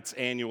Midianites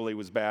annually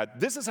was bad.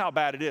 This is how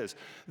bad it is.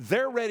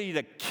 They're ready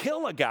to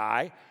kill a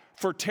guy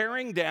for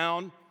tearing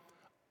down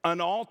an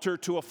altar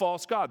to a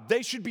false god.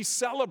 They should be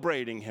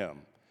celebrating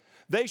him.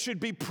 They should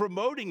be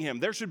promoting him.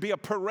 There should be a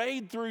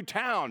parade through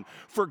town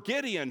for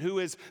Gideon, who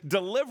is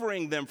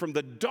delivering them from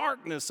the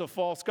darkness of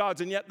false gods,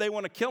 and yet they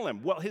want to kill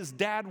him. Well, his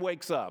dad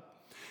wakes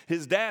up.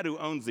 His dad, who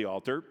owns the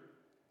altar,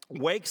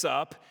 wakes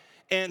up,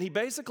 and he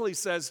basically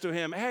says to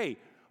him, hey,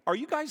 are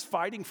you guys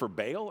fighting for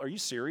Baal? Are you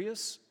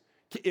serious?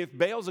 If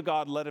Baal's a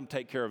god, let him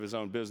take care of his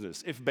own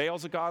business. If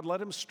Baal's a god,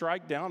 let him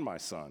strike down my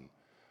son.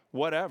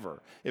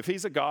 Whatever. If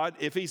he's a god,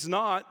 if he's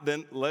not,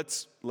 then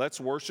let's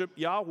worship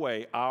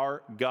Yahweh,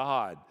 our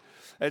God.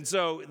 And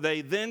so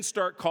they then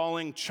start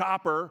calling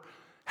Chopper,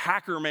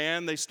 Hacker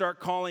Man. They start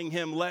calling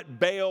him Let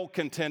Baal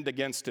Contend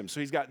Against Him. So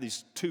he's got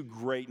these two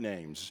great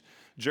names,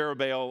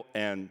 Jerubbaal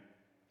and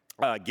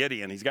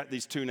Gideon. He's got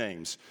these two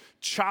names,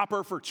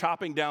 Chopper for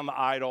chopping down the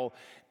idol,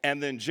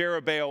 and then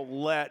Jerubbaal,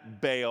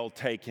 let Baal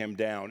take him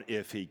down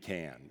if he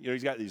can. You know,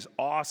 he's got these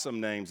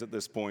awesome names at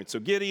this point. So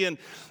Gideon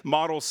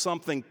models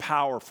something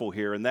powerful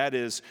here, and that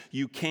is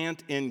you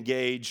can't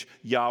engage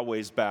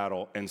Yahweh's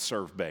battle and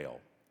serve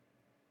Baal.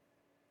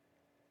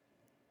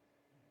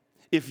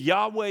 If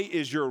Yahweh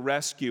is your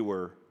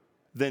rescuer,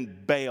 then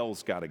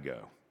Baal's got to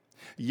go.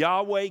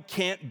 Yahweh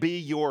can't be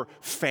your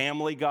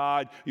family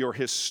God, your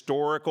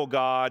historical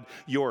God,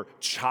 your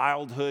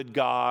childhood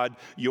God,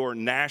 your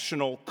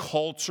national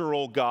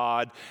cultural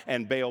God,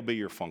 and Baal be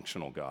your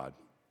functional God.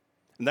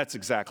 And that's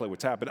exactly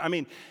what's happened. I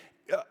mean,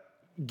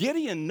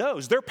 Gideon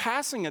knows. They're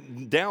passing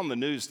it down the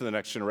news to the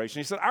next generation.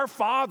 He said, our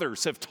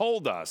fathers have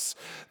told us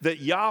that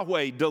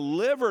Yahweh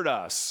delivered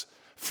us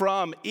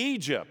from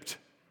Egypt.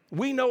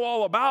 We know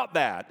all about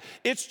that.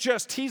 It's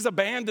just he's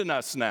abandoned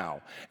us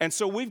now. And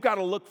so we've got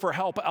to look for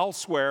help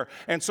elsewhere.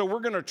 And so we're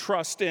going to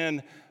trust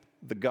in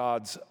the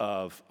gods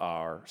of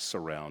our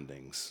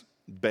surroundings,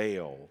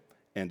 Baal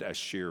and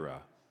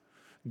Asherah.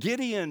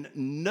 Gideon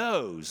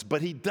knows,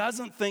 but he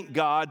doesn't think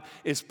God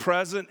is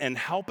present and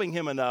helping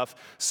him enough,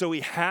 so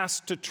he has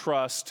to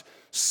trust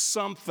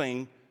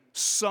something,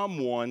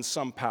 someone,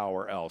 some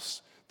power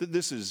else.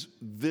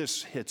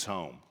 This hits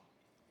home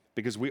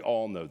because we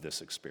all know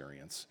this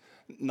experience.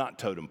 Not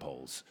totem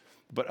poles,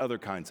 but other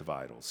kinds of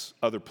idols,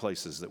 other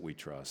places that we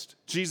trust.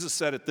 Jesus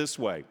said it this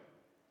way,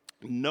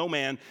 no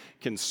man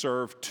can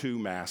serve two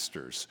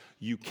masters.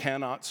 You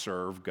cannot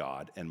serve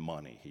God and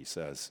money, he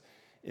says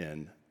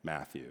in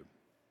Matthew.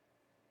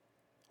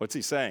 What's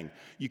he saying?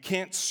 You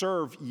can't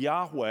serve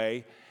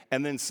Yahweh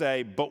and then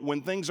say, but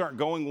when things aren't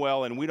going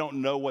well and we don't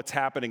know what's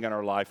happening in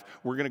our life,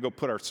 we're going to go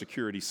put our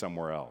security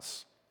somewhere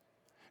else.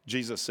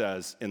 Jesus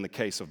says, in the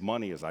case of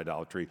money as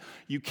idolatry,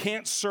 you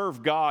can't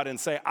serve God and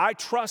say, I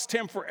trust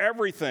him for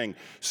everything,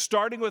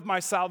 starting with my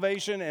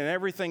salvation and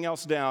everything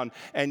else down,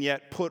 and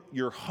yet put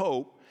your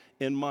hope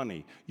in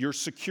money, your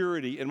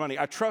security in money.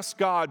 I trust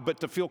God,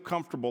 but to feel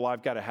comfortable,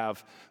 I've got to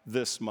have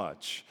this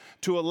much.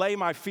 To allay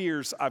my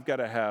fears, I've got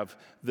to have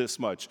this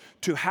much.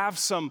 To have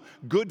some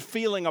good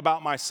feeling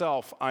about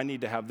myself, I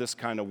need to have this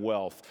kind of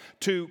wealth.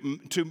 To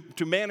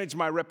manage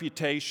my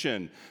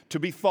reputation, to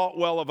be thought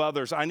well of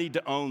others, I need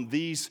to own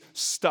these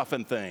stuff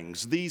and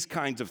things, these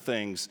kinds of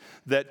things.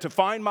 That to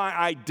find my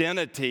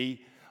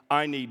identity,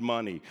 I need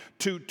money.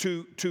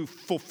 To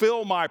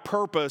fulfill my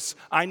purpose,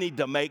 I need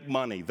to make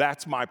money.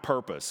 That's my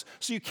purpose.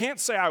 So you can't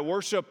say I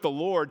worship the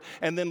Lord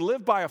and then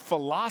live by a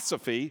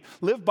philosophy,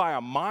 live by a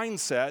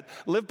mindset,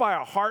 live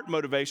by a heart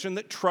motivation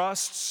that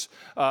trusts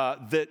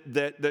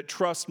that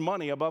trusts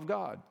money above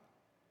God.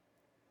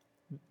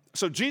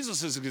 So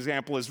Jesus'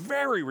 example is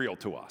very real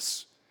to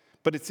us,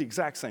 but it's the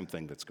exact same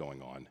thing that's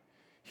going on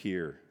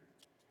here.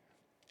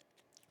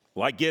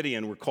 Like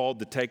Gideon, we're called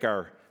to take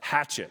our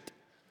hatchet,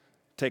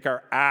 take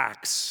our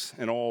axe,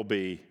 and all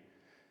be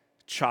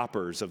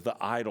choppers of the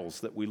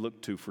idols that we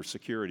look to for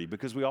security,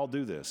 because we all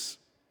do this.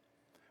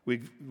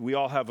 We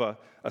all have a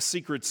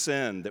secret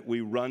sin that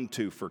we run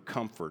to for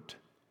comfort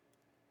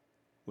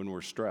when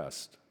we're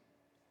stressed.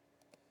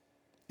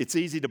 It's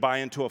easy to buy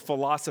into a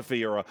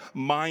philosophy or a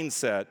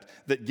mindset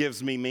that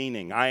gives me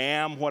meaning. I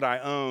am what I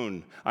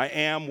own. I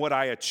am what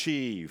I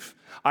achieve.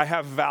 I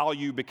have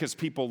value because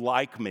people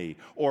like me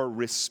or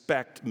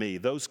respect me.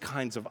 Those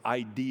kinds of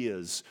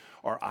ideas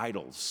are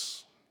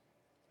idols,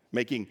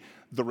 making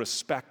the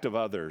respect of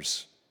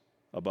others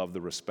above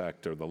the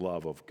respect or the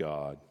love of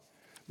God.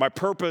 My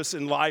purpose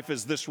in life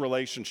is this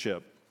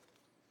relationship.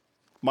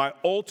 My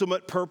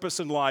ultimate purpose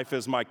in life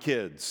is my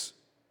kids.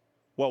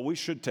 Well, we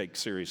should take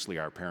seriously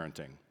our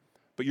parenting,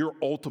 but your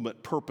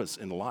ultimate purpose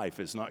in life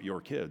is not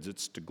your kids.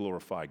 It's to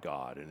glorify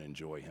God and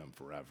enjoy Him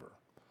forever.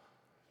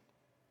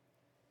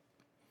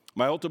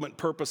 My ultimate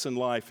purpose in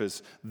life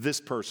is this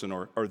person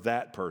or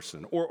that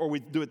person. Or we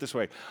do it this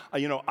way.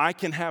 I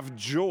can have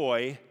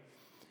joy.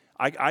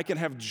 I can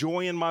have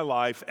joy in my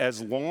life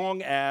as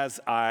long as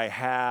I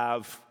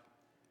have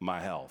my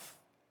health.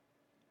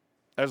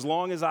 As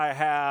long as I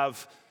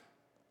have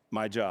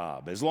my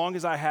job. As long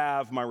as I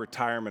have my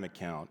retirement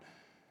account.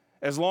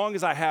 As long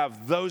as I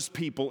have those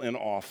people in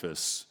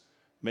office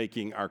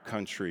making our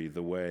country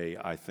the way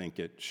I think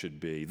it should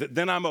be.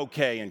 Then I'm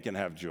okay and can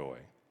have joy.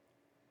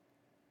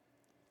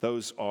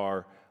 Those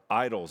are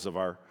idols of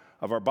our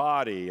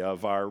body,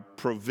 of our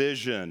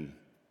provision,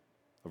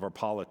 of our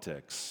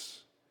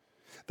politics.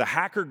 The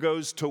hacker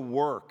goes to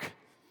work,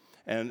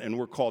 and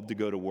we're called to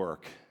go to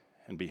work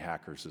and be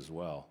hackers as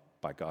well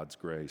by God's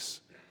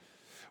grace.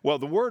 Well,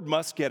 the word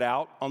must get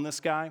out on this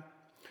guy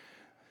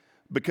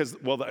because,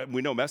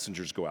 we know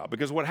messengers go out.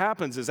 Because what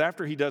happens is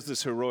after he does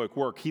this heroic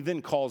work, he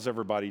then calls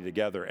everybody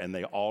together and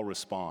they all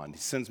respond. He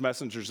sends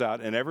messengers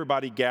out and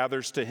everybody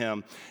gathers to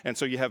him. And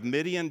so you have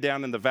Midian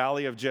down in the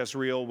valley of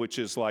Jezreel, which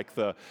is like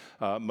the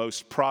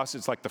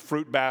it's like the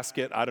fruit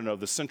basket,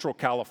 the central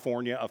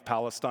California of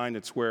Palestine.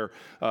 It's where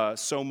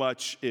so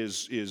much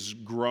is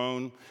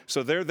grown.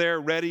 So they're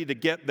there ready to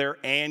get their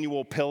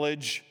annual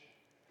pillage.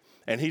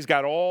 And he's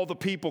got all the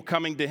people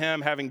coming to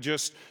him, having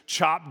just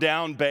chopped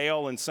down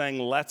Baal and saying,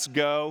 let's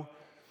go.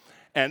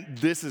 And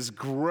this is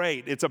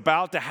great. It's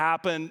about to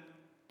happen,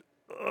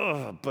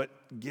 but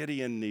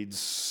Gideon needs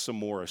some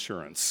more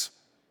assurance.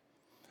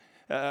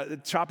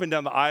 Chopping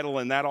down the idol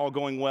and that all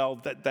going well,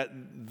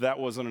 that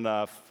wasn't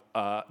enough.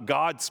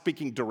 God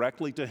speaking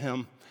directly to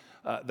him,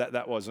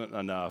 that wasn't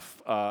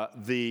enough.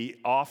 The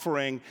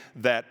offering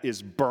that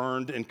is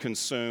burned and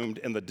consumed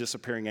and the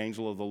disappearing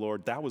angel of the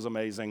Lord, that was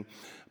amazing,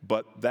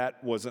 but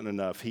that wasn't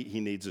enough. He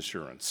needs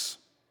assurance.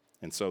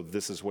 And so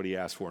this is what he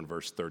asked for in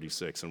verse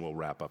 36, and we'll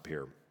wrap up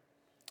here.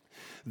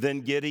 Then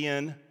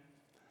Gideon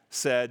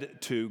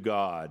said to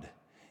God,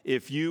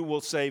 if you will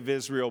save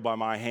Israel by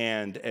my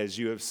hand, as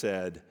you have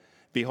said,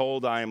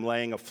 behold, I am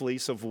laying a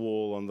fleece of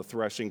wool on the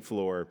threshing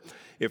floor.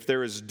 If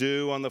there is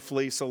dew on the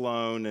fleece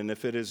alone, and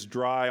if it is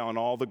dry on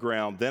all the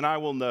ground, then I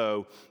will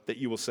know that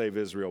you will save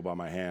Israel by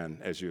my hand,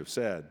 as you have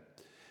said.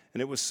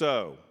 And it was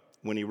so.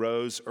 When he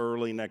rose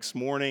early next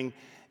morning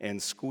and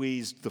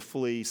squeezed the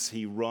fleece,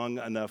 he wrung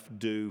enough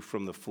dew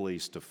from the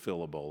fleece to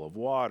fill a bowl of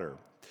water.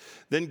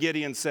 Then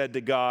Gideon said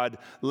to God,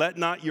 let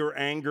not your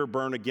anger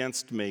burn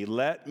against me.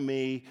 Let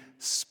me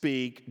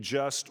speak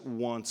just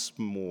once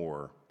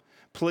more.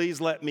 Please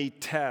let me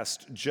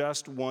test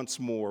just once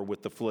more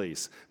with the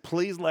fleece.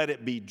 Please let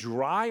it be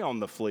dry on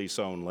the fleece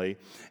only,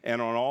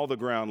 and on all the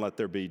ground let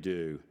there be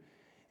dew.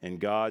 And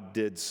God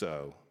did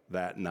so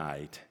that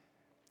night,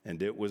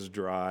 and it was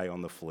dry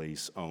on the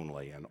fleece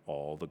only, and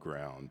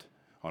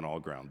on all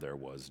ground there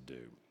was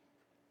dew.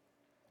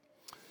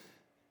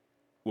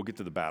 We'll get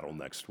to the battle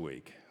next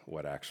week,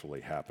 what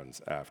actually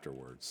happens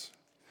afterwards.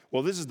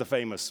 Well, this is the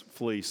famous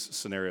fleece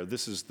scenario.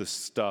 This is the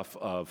stuff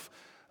of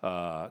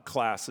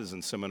classes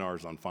and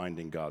seminars on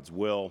finding God's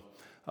will.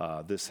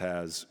 This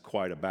has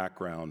quite a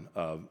background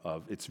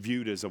of it's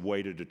viewed as a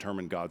way to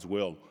determine God's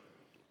will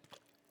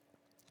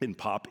in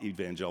pop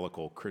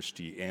evangelical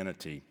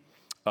Christianity.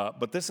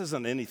 But this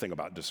isn't anything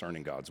about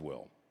discerning God's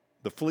will.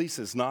 The fleece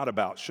is not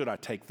about, should I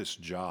take this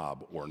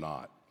job or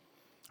not?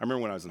 I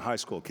remember when I was in high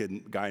school, a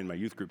guy in my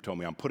youth group told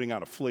me, I'm putting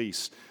out a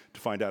fleece to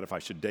find out if I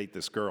should date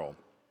this girl.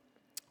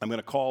 I'm going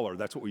to call her.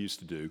 That's what we used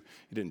to do. You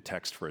didn't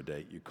text for a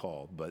date, you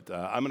called. But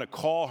I'm going to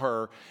call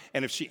her,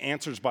 and if she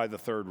answers by the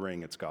third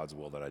ring, it's God's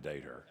will that I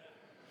date her.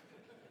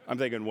 I'm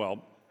thinking,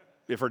 well,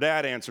 if her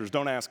dad answers,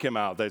 don't ask him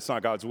out. That's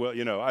not God's will.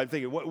 I'm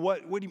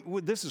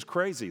thinking, this is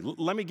crazy.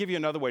 Let me give you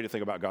another way to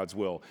think about God's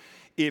will.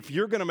 If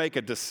you're going to make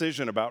a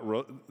decision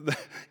about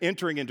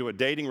entering into a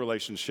dating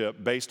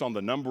relationship based on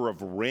the number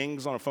of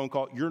rings on a phone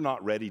call, you're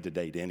not ready to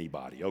date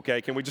anybody,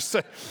 okay? Can we just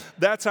say,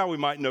 that's how we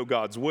might know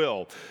God's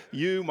will.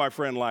 You, my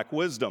friend, lack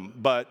wisdom.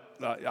 But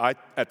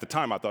at the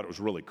time, I thought it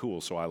was really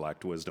cool, so I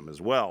lacked wisdom as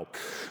well.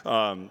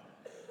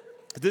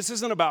 This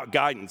isn't about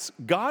guidance.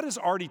 God has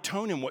already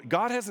told him what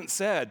God hasn't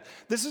said.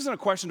 This isn't a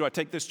question, do I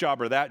take this job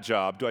or that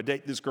job? Do I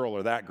date this girl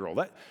or that girl?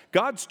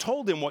 God's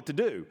told him what to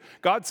do.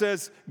 God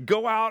says,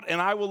 go out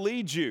and I will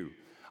lead you.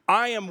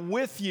 I am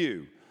with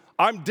you.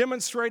 I'm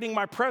demonstrating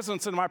my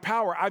presence and my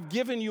power. I've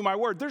given you my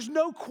word. There's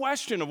no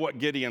question of what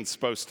Gideon's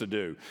supposed to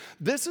do.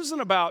 This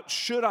isn't about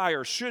should I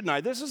or shouldn't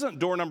I. This isn't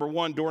door number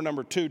 1, door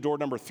number 2, door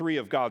number 3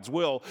 of God's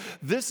will.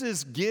 This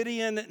is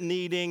Gideon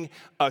needing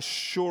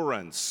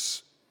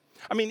assurance.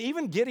 I mean,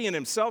 even Gideon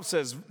himself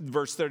says,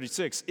 verse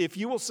 36, if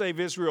you will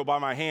save Israel by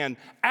my hand,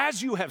 as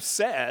you have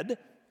said,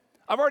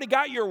 I've already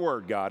got your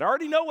word, God. I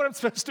already know what I'm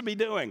supposed to be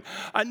doing.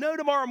 I know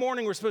tomorrow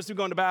morning we're supposed to be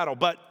going to battle,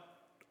 but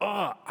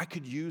I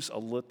could use a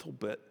little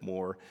bit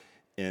more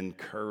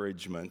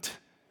encouragement.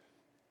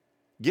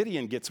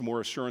 Gideon gets more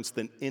assurance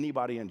than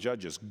anybody in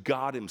Judges.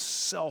 God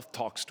himself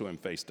talks to him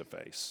face to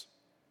face.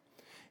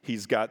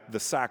 He's got the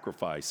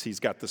sacrifice. He's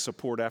got the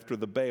support after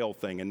the Baal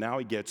thing. And now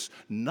he gets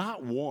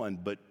not 1,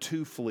 but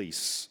 2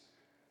 fleece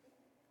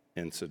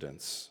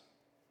incidents.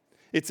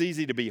 It's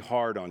easy to be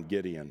hard on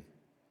Gideon.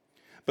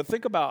 But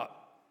think about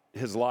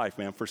his life,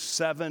 man. For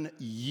 7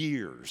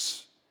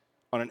 years,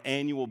 on an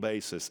annual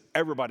basis,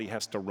 everybody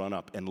has to run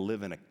up and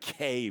live in a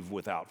cave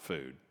without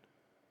food.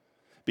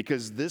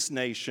 Because this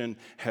nation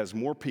has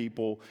more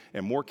people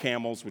and more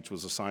camels, which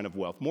was a sign of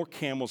wealth, more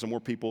camels and more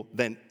people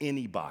than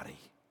anybody.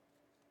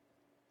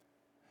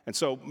 And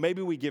so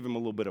maybe we give him a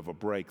little bit of a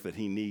break that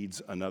he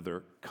needs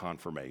another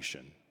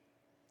confirmation.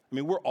 I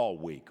mean, we're all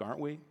weak, aren't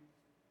we?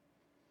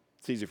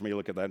 It's easy for me to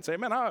look at that and say,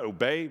 man, I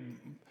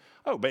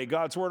obey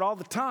God's word all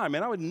the time,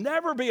 and I would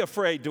never be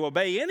afraid to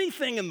obey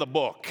anything in the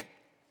book.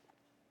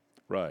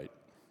 Right.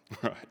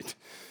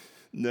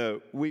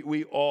 No,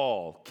 we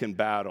all can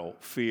battle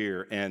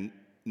fear and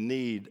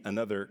need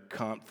another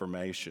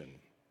confirmation.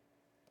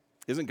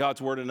 Isn't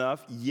God's word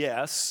enough?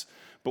 Yes,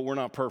 but we're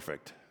not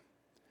perfect.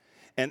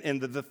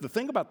 And the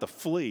thing about the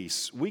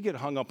fleece, we get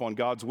hung up on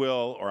God's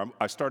will, or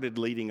I started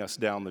leading us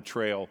down the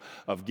trail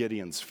of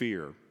Gideon's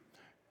fear.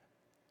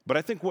 But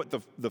I think what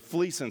the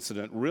fleece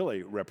incident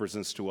really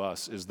represents to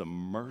us is the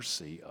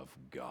mercy of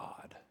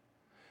God.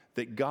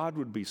 That God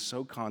would be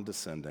so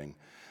condescending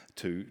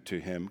to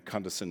him,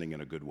 condescending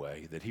in a good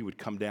way, that he would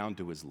come down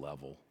to his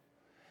level.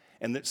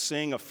 And that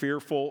seeing a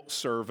fearful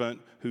servant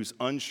who's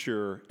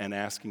unsure and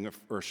asking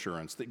for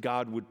assurance, that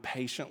God would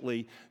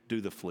patiently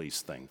do the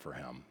fleece thing for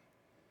him.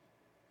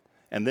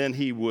 And then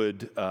he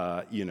would,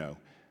 the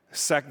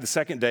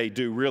second day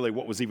do really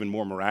what was even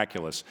more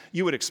miraculous.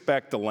 You would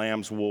expect the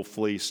lamb's wool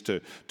fleece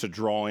to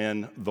draw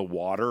in the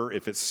water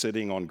if it's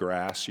sitting on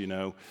grass,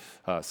 it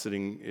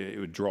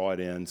would draw it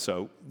in.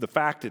 So the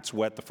fact it's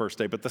wet the first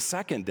day, but the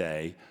second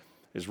day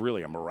is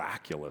really a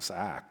miraculous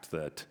act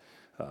that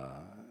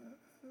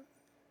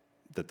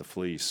the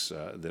fleece,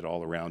 that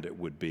all around it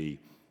would be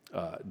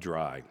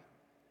dry,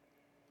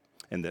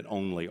 and that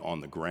only on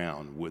the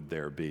ground would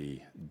there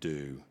be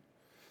dew.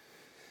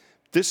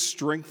 This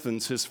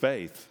strengthens his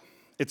faith.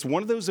 It's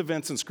one of those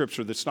events in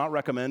Scripture that's not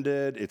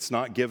recommended. It's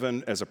not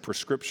given as a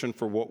prescription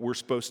for what we're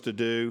supposed to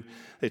do.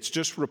 It's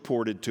just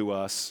reported to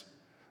us.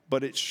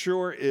 But it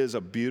sure is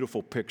a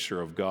beautiful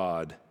picture of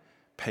God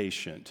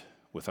patient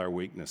with our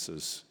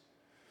weaknesses.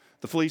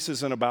 The fleece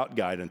isn't about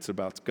guidance,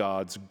 about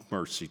God's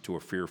mercy to a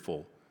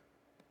fearful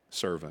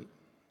servant.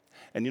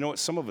 And you know what?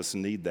 Some of us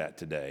need that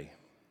today.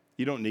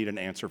 You don't need an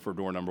answer for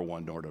door number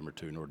 1, door number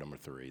 2, nor number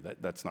 3.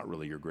 That's not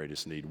really your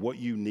greatest need. What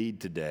you need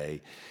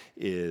today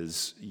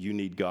is you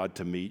need God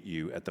to meet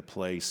you at the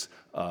place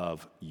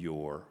of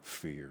your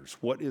fears.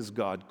 What is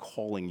God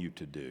calling you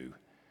to do?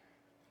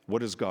 What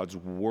does God's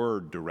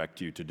word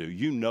direct you to do?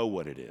 You know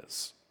what it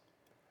is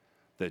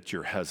that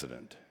you're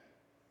hesitant,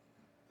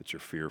 that you're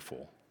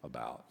fearful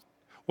about.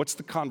 What's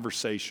the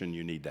conversation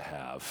you need to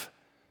have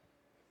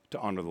to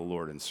honor the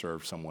Lord and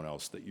serve someone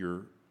else that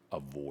you're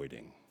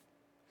avoiding?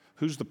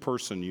 Who's the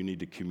person you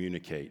need to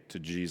communicate to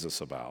Jesus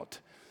about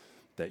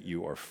that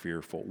you are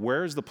fearful?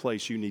 Where's the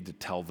place you need to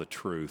tell the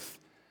truth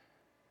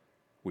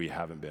where you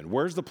haven't been?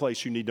 Where's the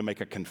place you need to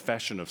make a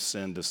confession of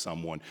sin to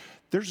someone?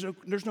 There's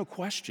no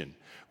question.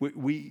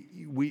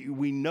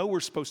 We know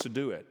we're supposed to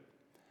do it.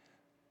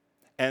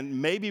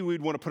 And maybe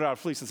we'd want to put out a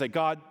fleece and say,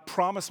 God,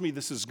 promise me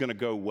this is going to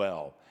go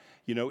well.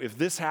 If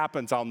this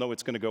happens, I'll know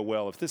it's going to go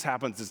well. If this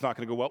happens, it's not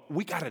going to go well.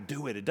 We got to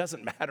do it. It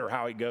doesn't matter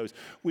how it goes.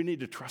 We need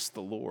to trust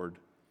the Lord.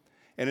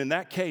 And in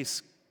that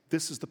case,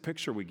 this is the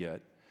picture we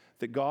get,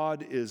 that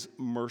God is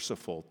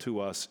merciful to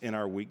us in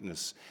our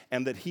weakness,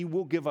 and that he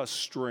will give us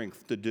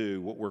strength to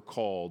do what we're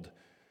called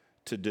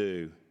to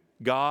do.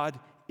 God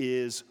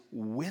is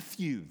with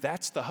you.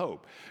 That's the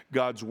hope.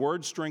 God's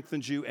word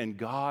strengthens you, and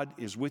God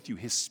is with you.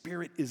 His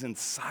Spirit is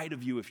inside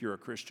of you if you're a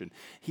Christian.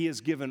 He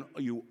has given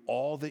you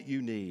all that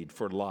you need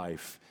for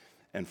life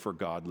and for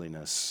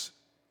godliness.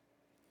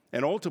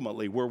 And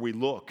ultimately, where we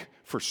look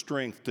for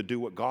strength to do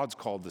what God's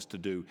called us to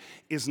do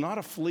is not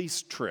a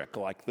fleece trick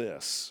like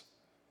this.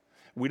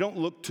 We don't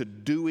look to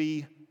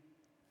dewy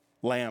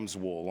lamb's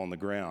wool on the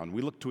ground.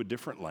 We look to a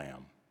different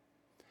lamb.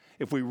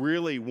 If we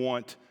really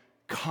want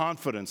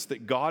confidence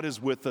that God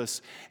is with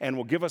us and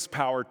will give us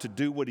power to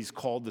do what he's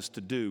called us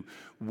to do,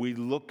 we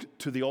look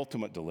to the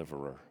ultimate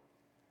deliverer,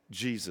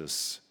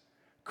 Jesus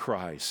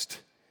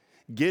Christ.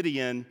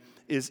 Gideon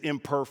is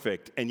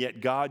imperfect, and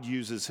yet God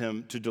uses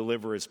him to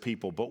deliver his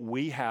people. But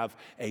we have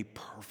a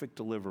perfect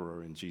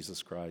deliverer in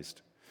Jesus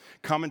Christ.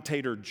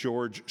 Commentator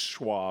George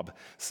Schwab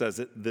says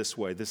it this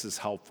way. This is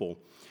helpful.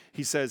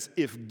 He says,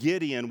 if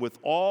Gideon, with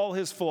all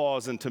his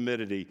flaws and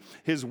timidity,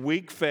 his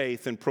weak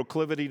faith and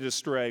proclivity to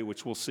stray,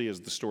 which we'll see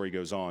as the story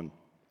goes on,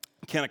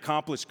 can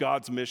accomplish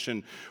God's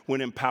mission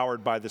when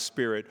empowered by the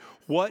Spirit,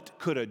 what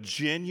could a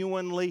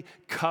genuinely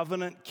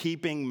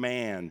covenant-keeping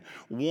man,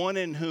 one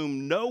in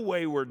whom no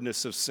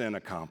waywardness of sin,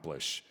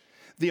 accomplish?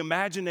 The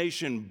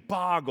imagination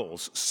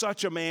boggles.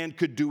 Such a man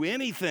could do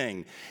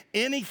anything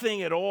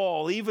at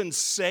all, even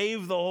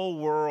save the whole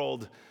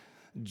world.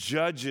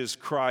 Judges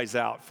cries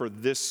out for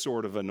this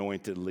sort of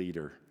anointed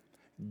leader.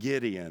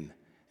 Gideon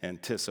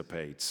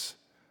anticipates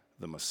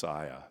the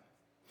Messiah.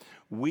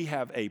 We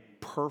have a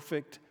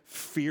perfect,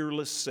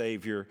 fearless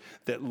Savior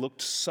that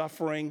looked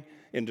suffering,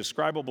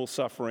 indescribable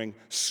suffering,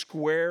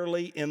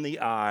 squarely in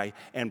the eye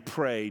and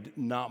prayed,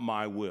 not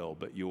my will,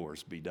 but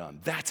yours be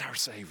done. That's our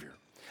Savior.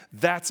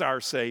 That's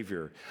our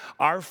Savior.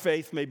 Our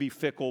faith may be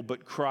fickle,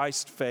 but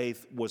Christ's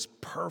faith was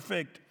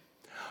perfect.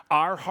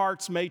 Our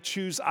hearts may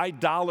choose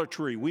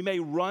idolatry. We may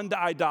run to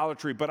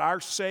idolatry, but our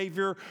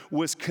Savior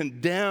was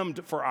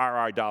condemned for our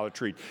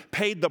idolatry,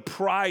 paid the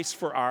price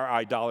for our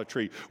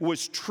idolatry,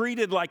 was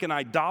treated like an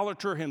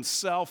idolater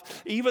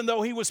himself, even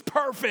though he was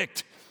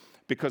perfect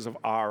because of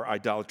our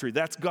idolatry.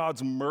 That's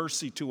God's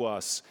mercy to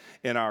us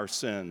in our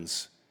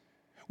sins.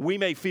 We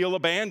may feel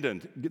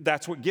abandoned.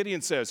 That's what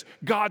Gideon says.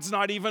 God's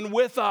not even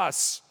with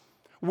us.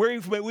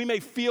 We may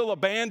feel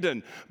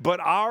abandoned, but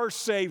our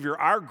Savior,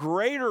 our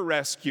greater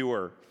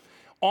rescuer,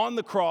 on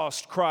the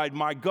cross cried,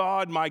 my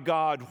God,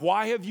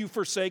 why have you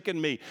forsaken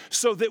me?"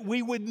 So that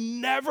we would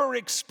never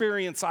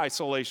experience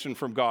isolation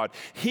from God.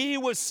 He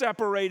was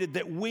separated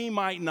that we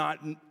might not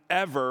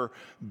ever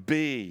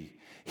be.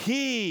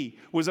 He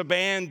was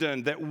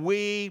abandoned that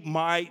we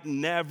might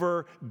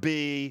never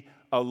be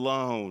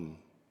alone.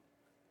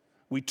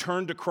 We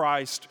turn to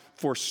Christ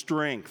for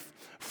strength,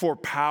 for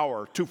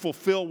power, to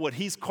fulfill what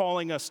He's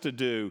calling us to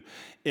do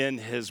in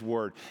His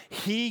Word.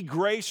 He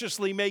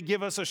graciously may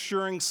give us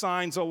assuring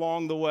signs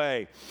along the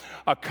way,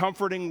 a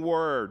comforting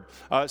word,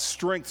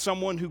 strength,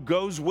 someone who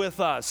goes with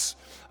us.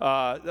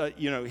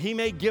 He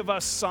may give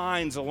us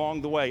signs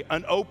along the way,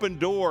 an open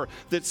door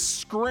that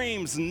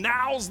screams,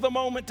 "Now's the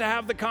moment to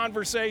have the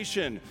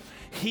conversation."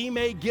 He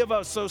may give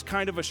us those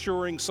kind of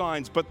assuring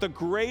signs, but the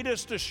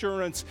greatest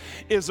assurance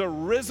is a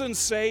risen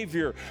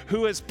Savior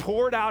who has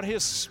poured out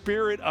His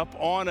Spirit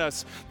upon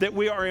us, that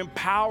we are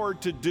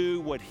empowered to do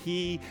what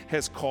He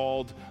has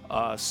called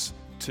us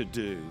to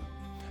do.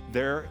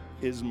 There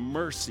is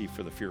mercy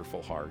for the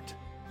fearful heart,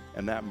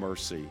 and that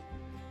mercy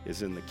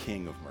is in the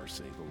King of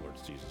mercy, the Lord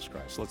Jesus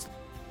Christ.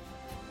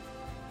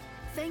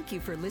 Thank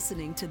you for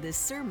listening to this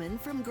sermon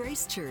from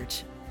Grace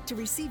Church. To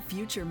receive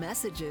future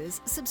messages,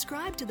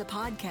 subscribe to the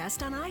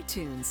podcast on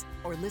iTunes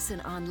or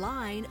listen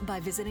online by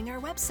visiting our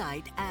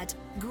website at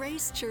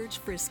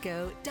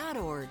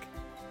gracechurchfrisco.org.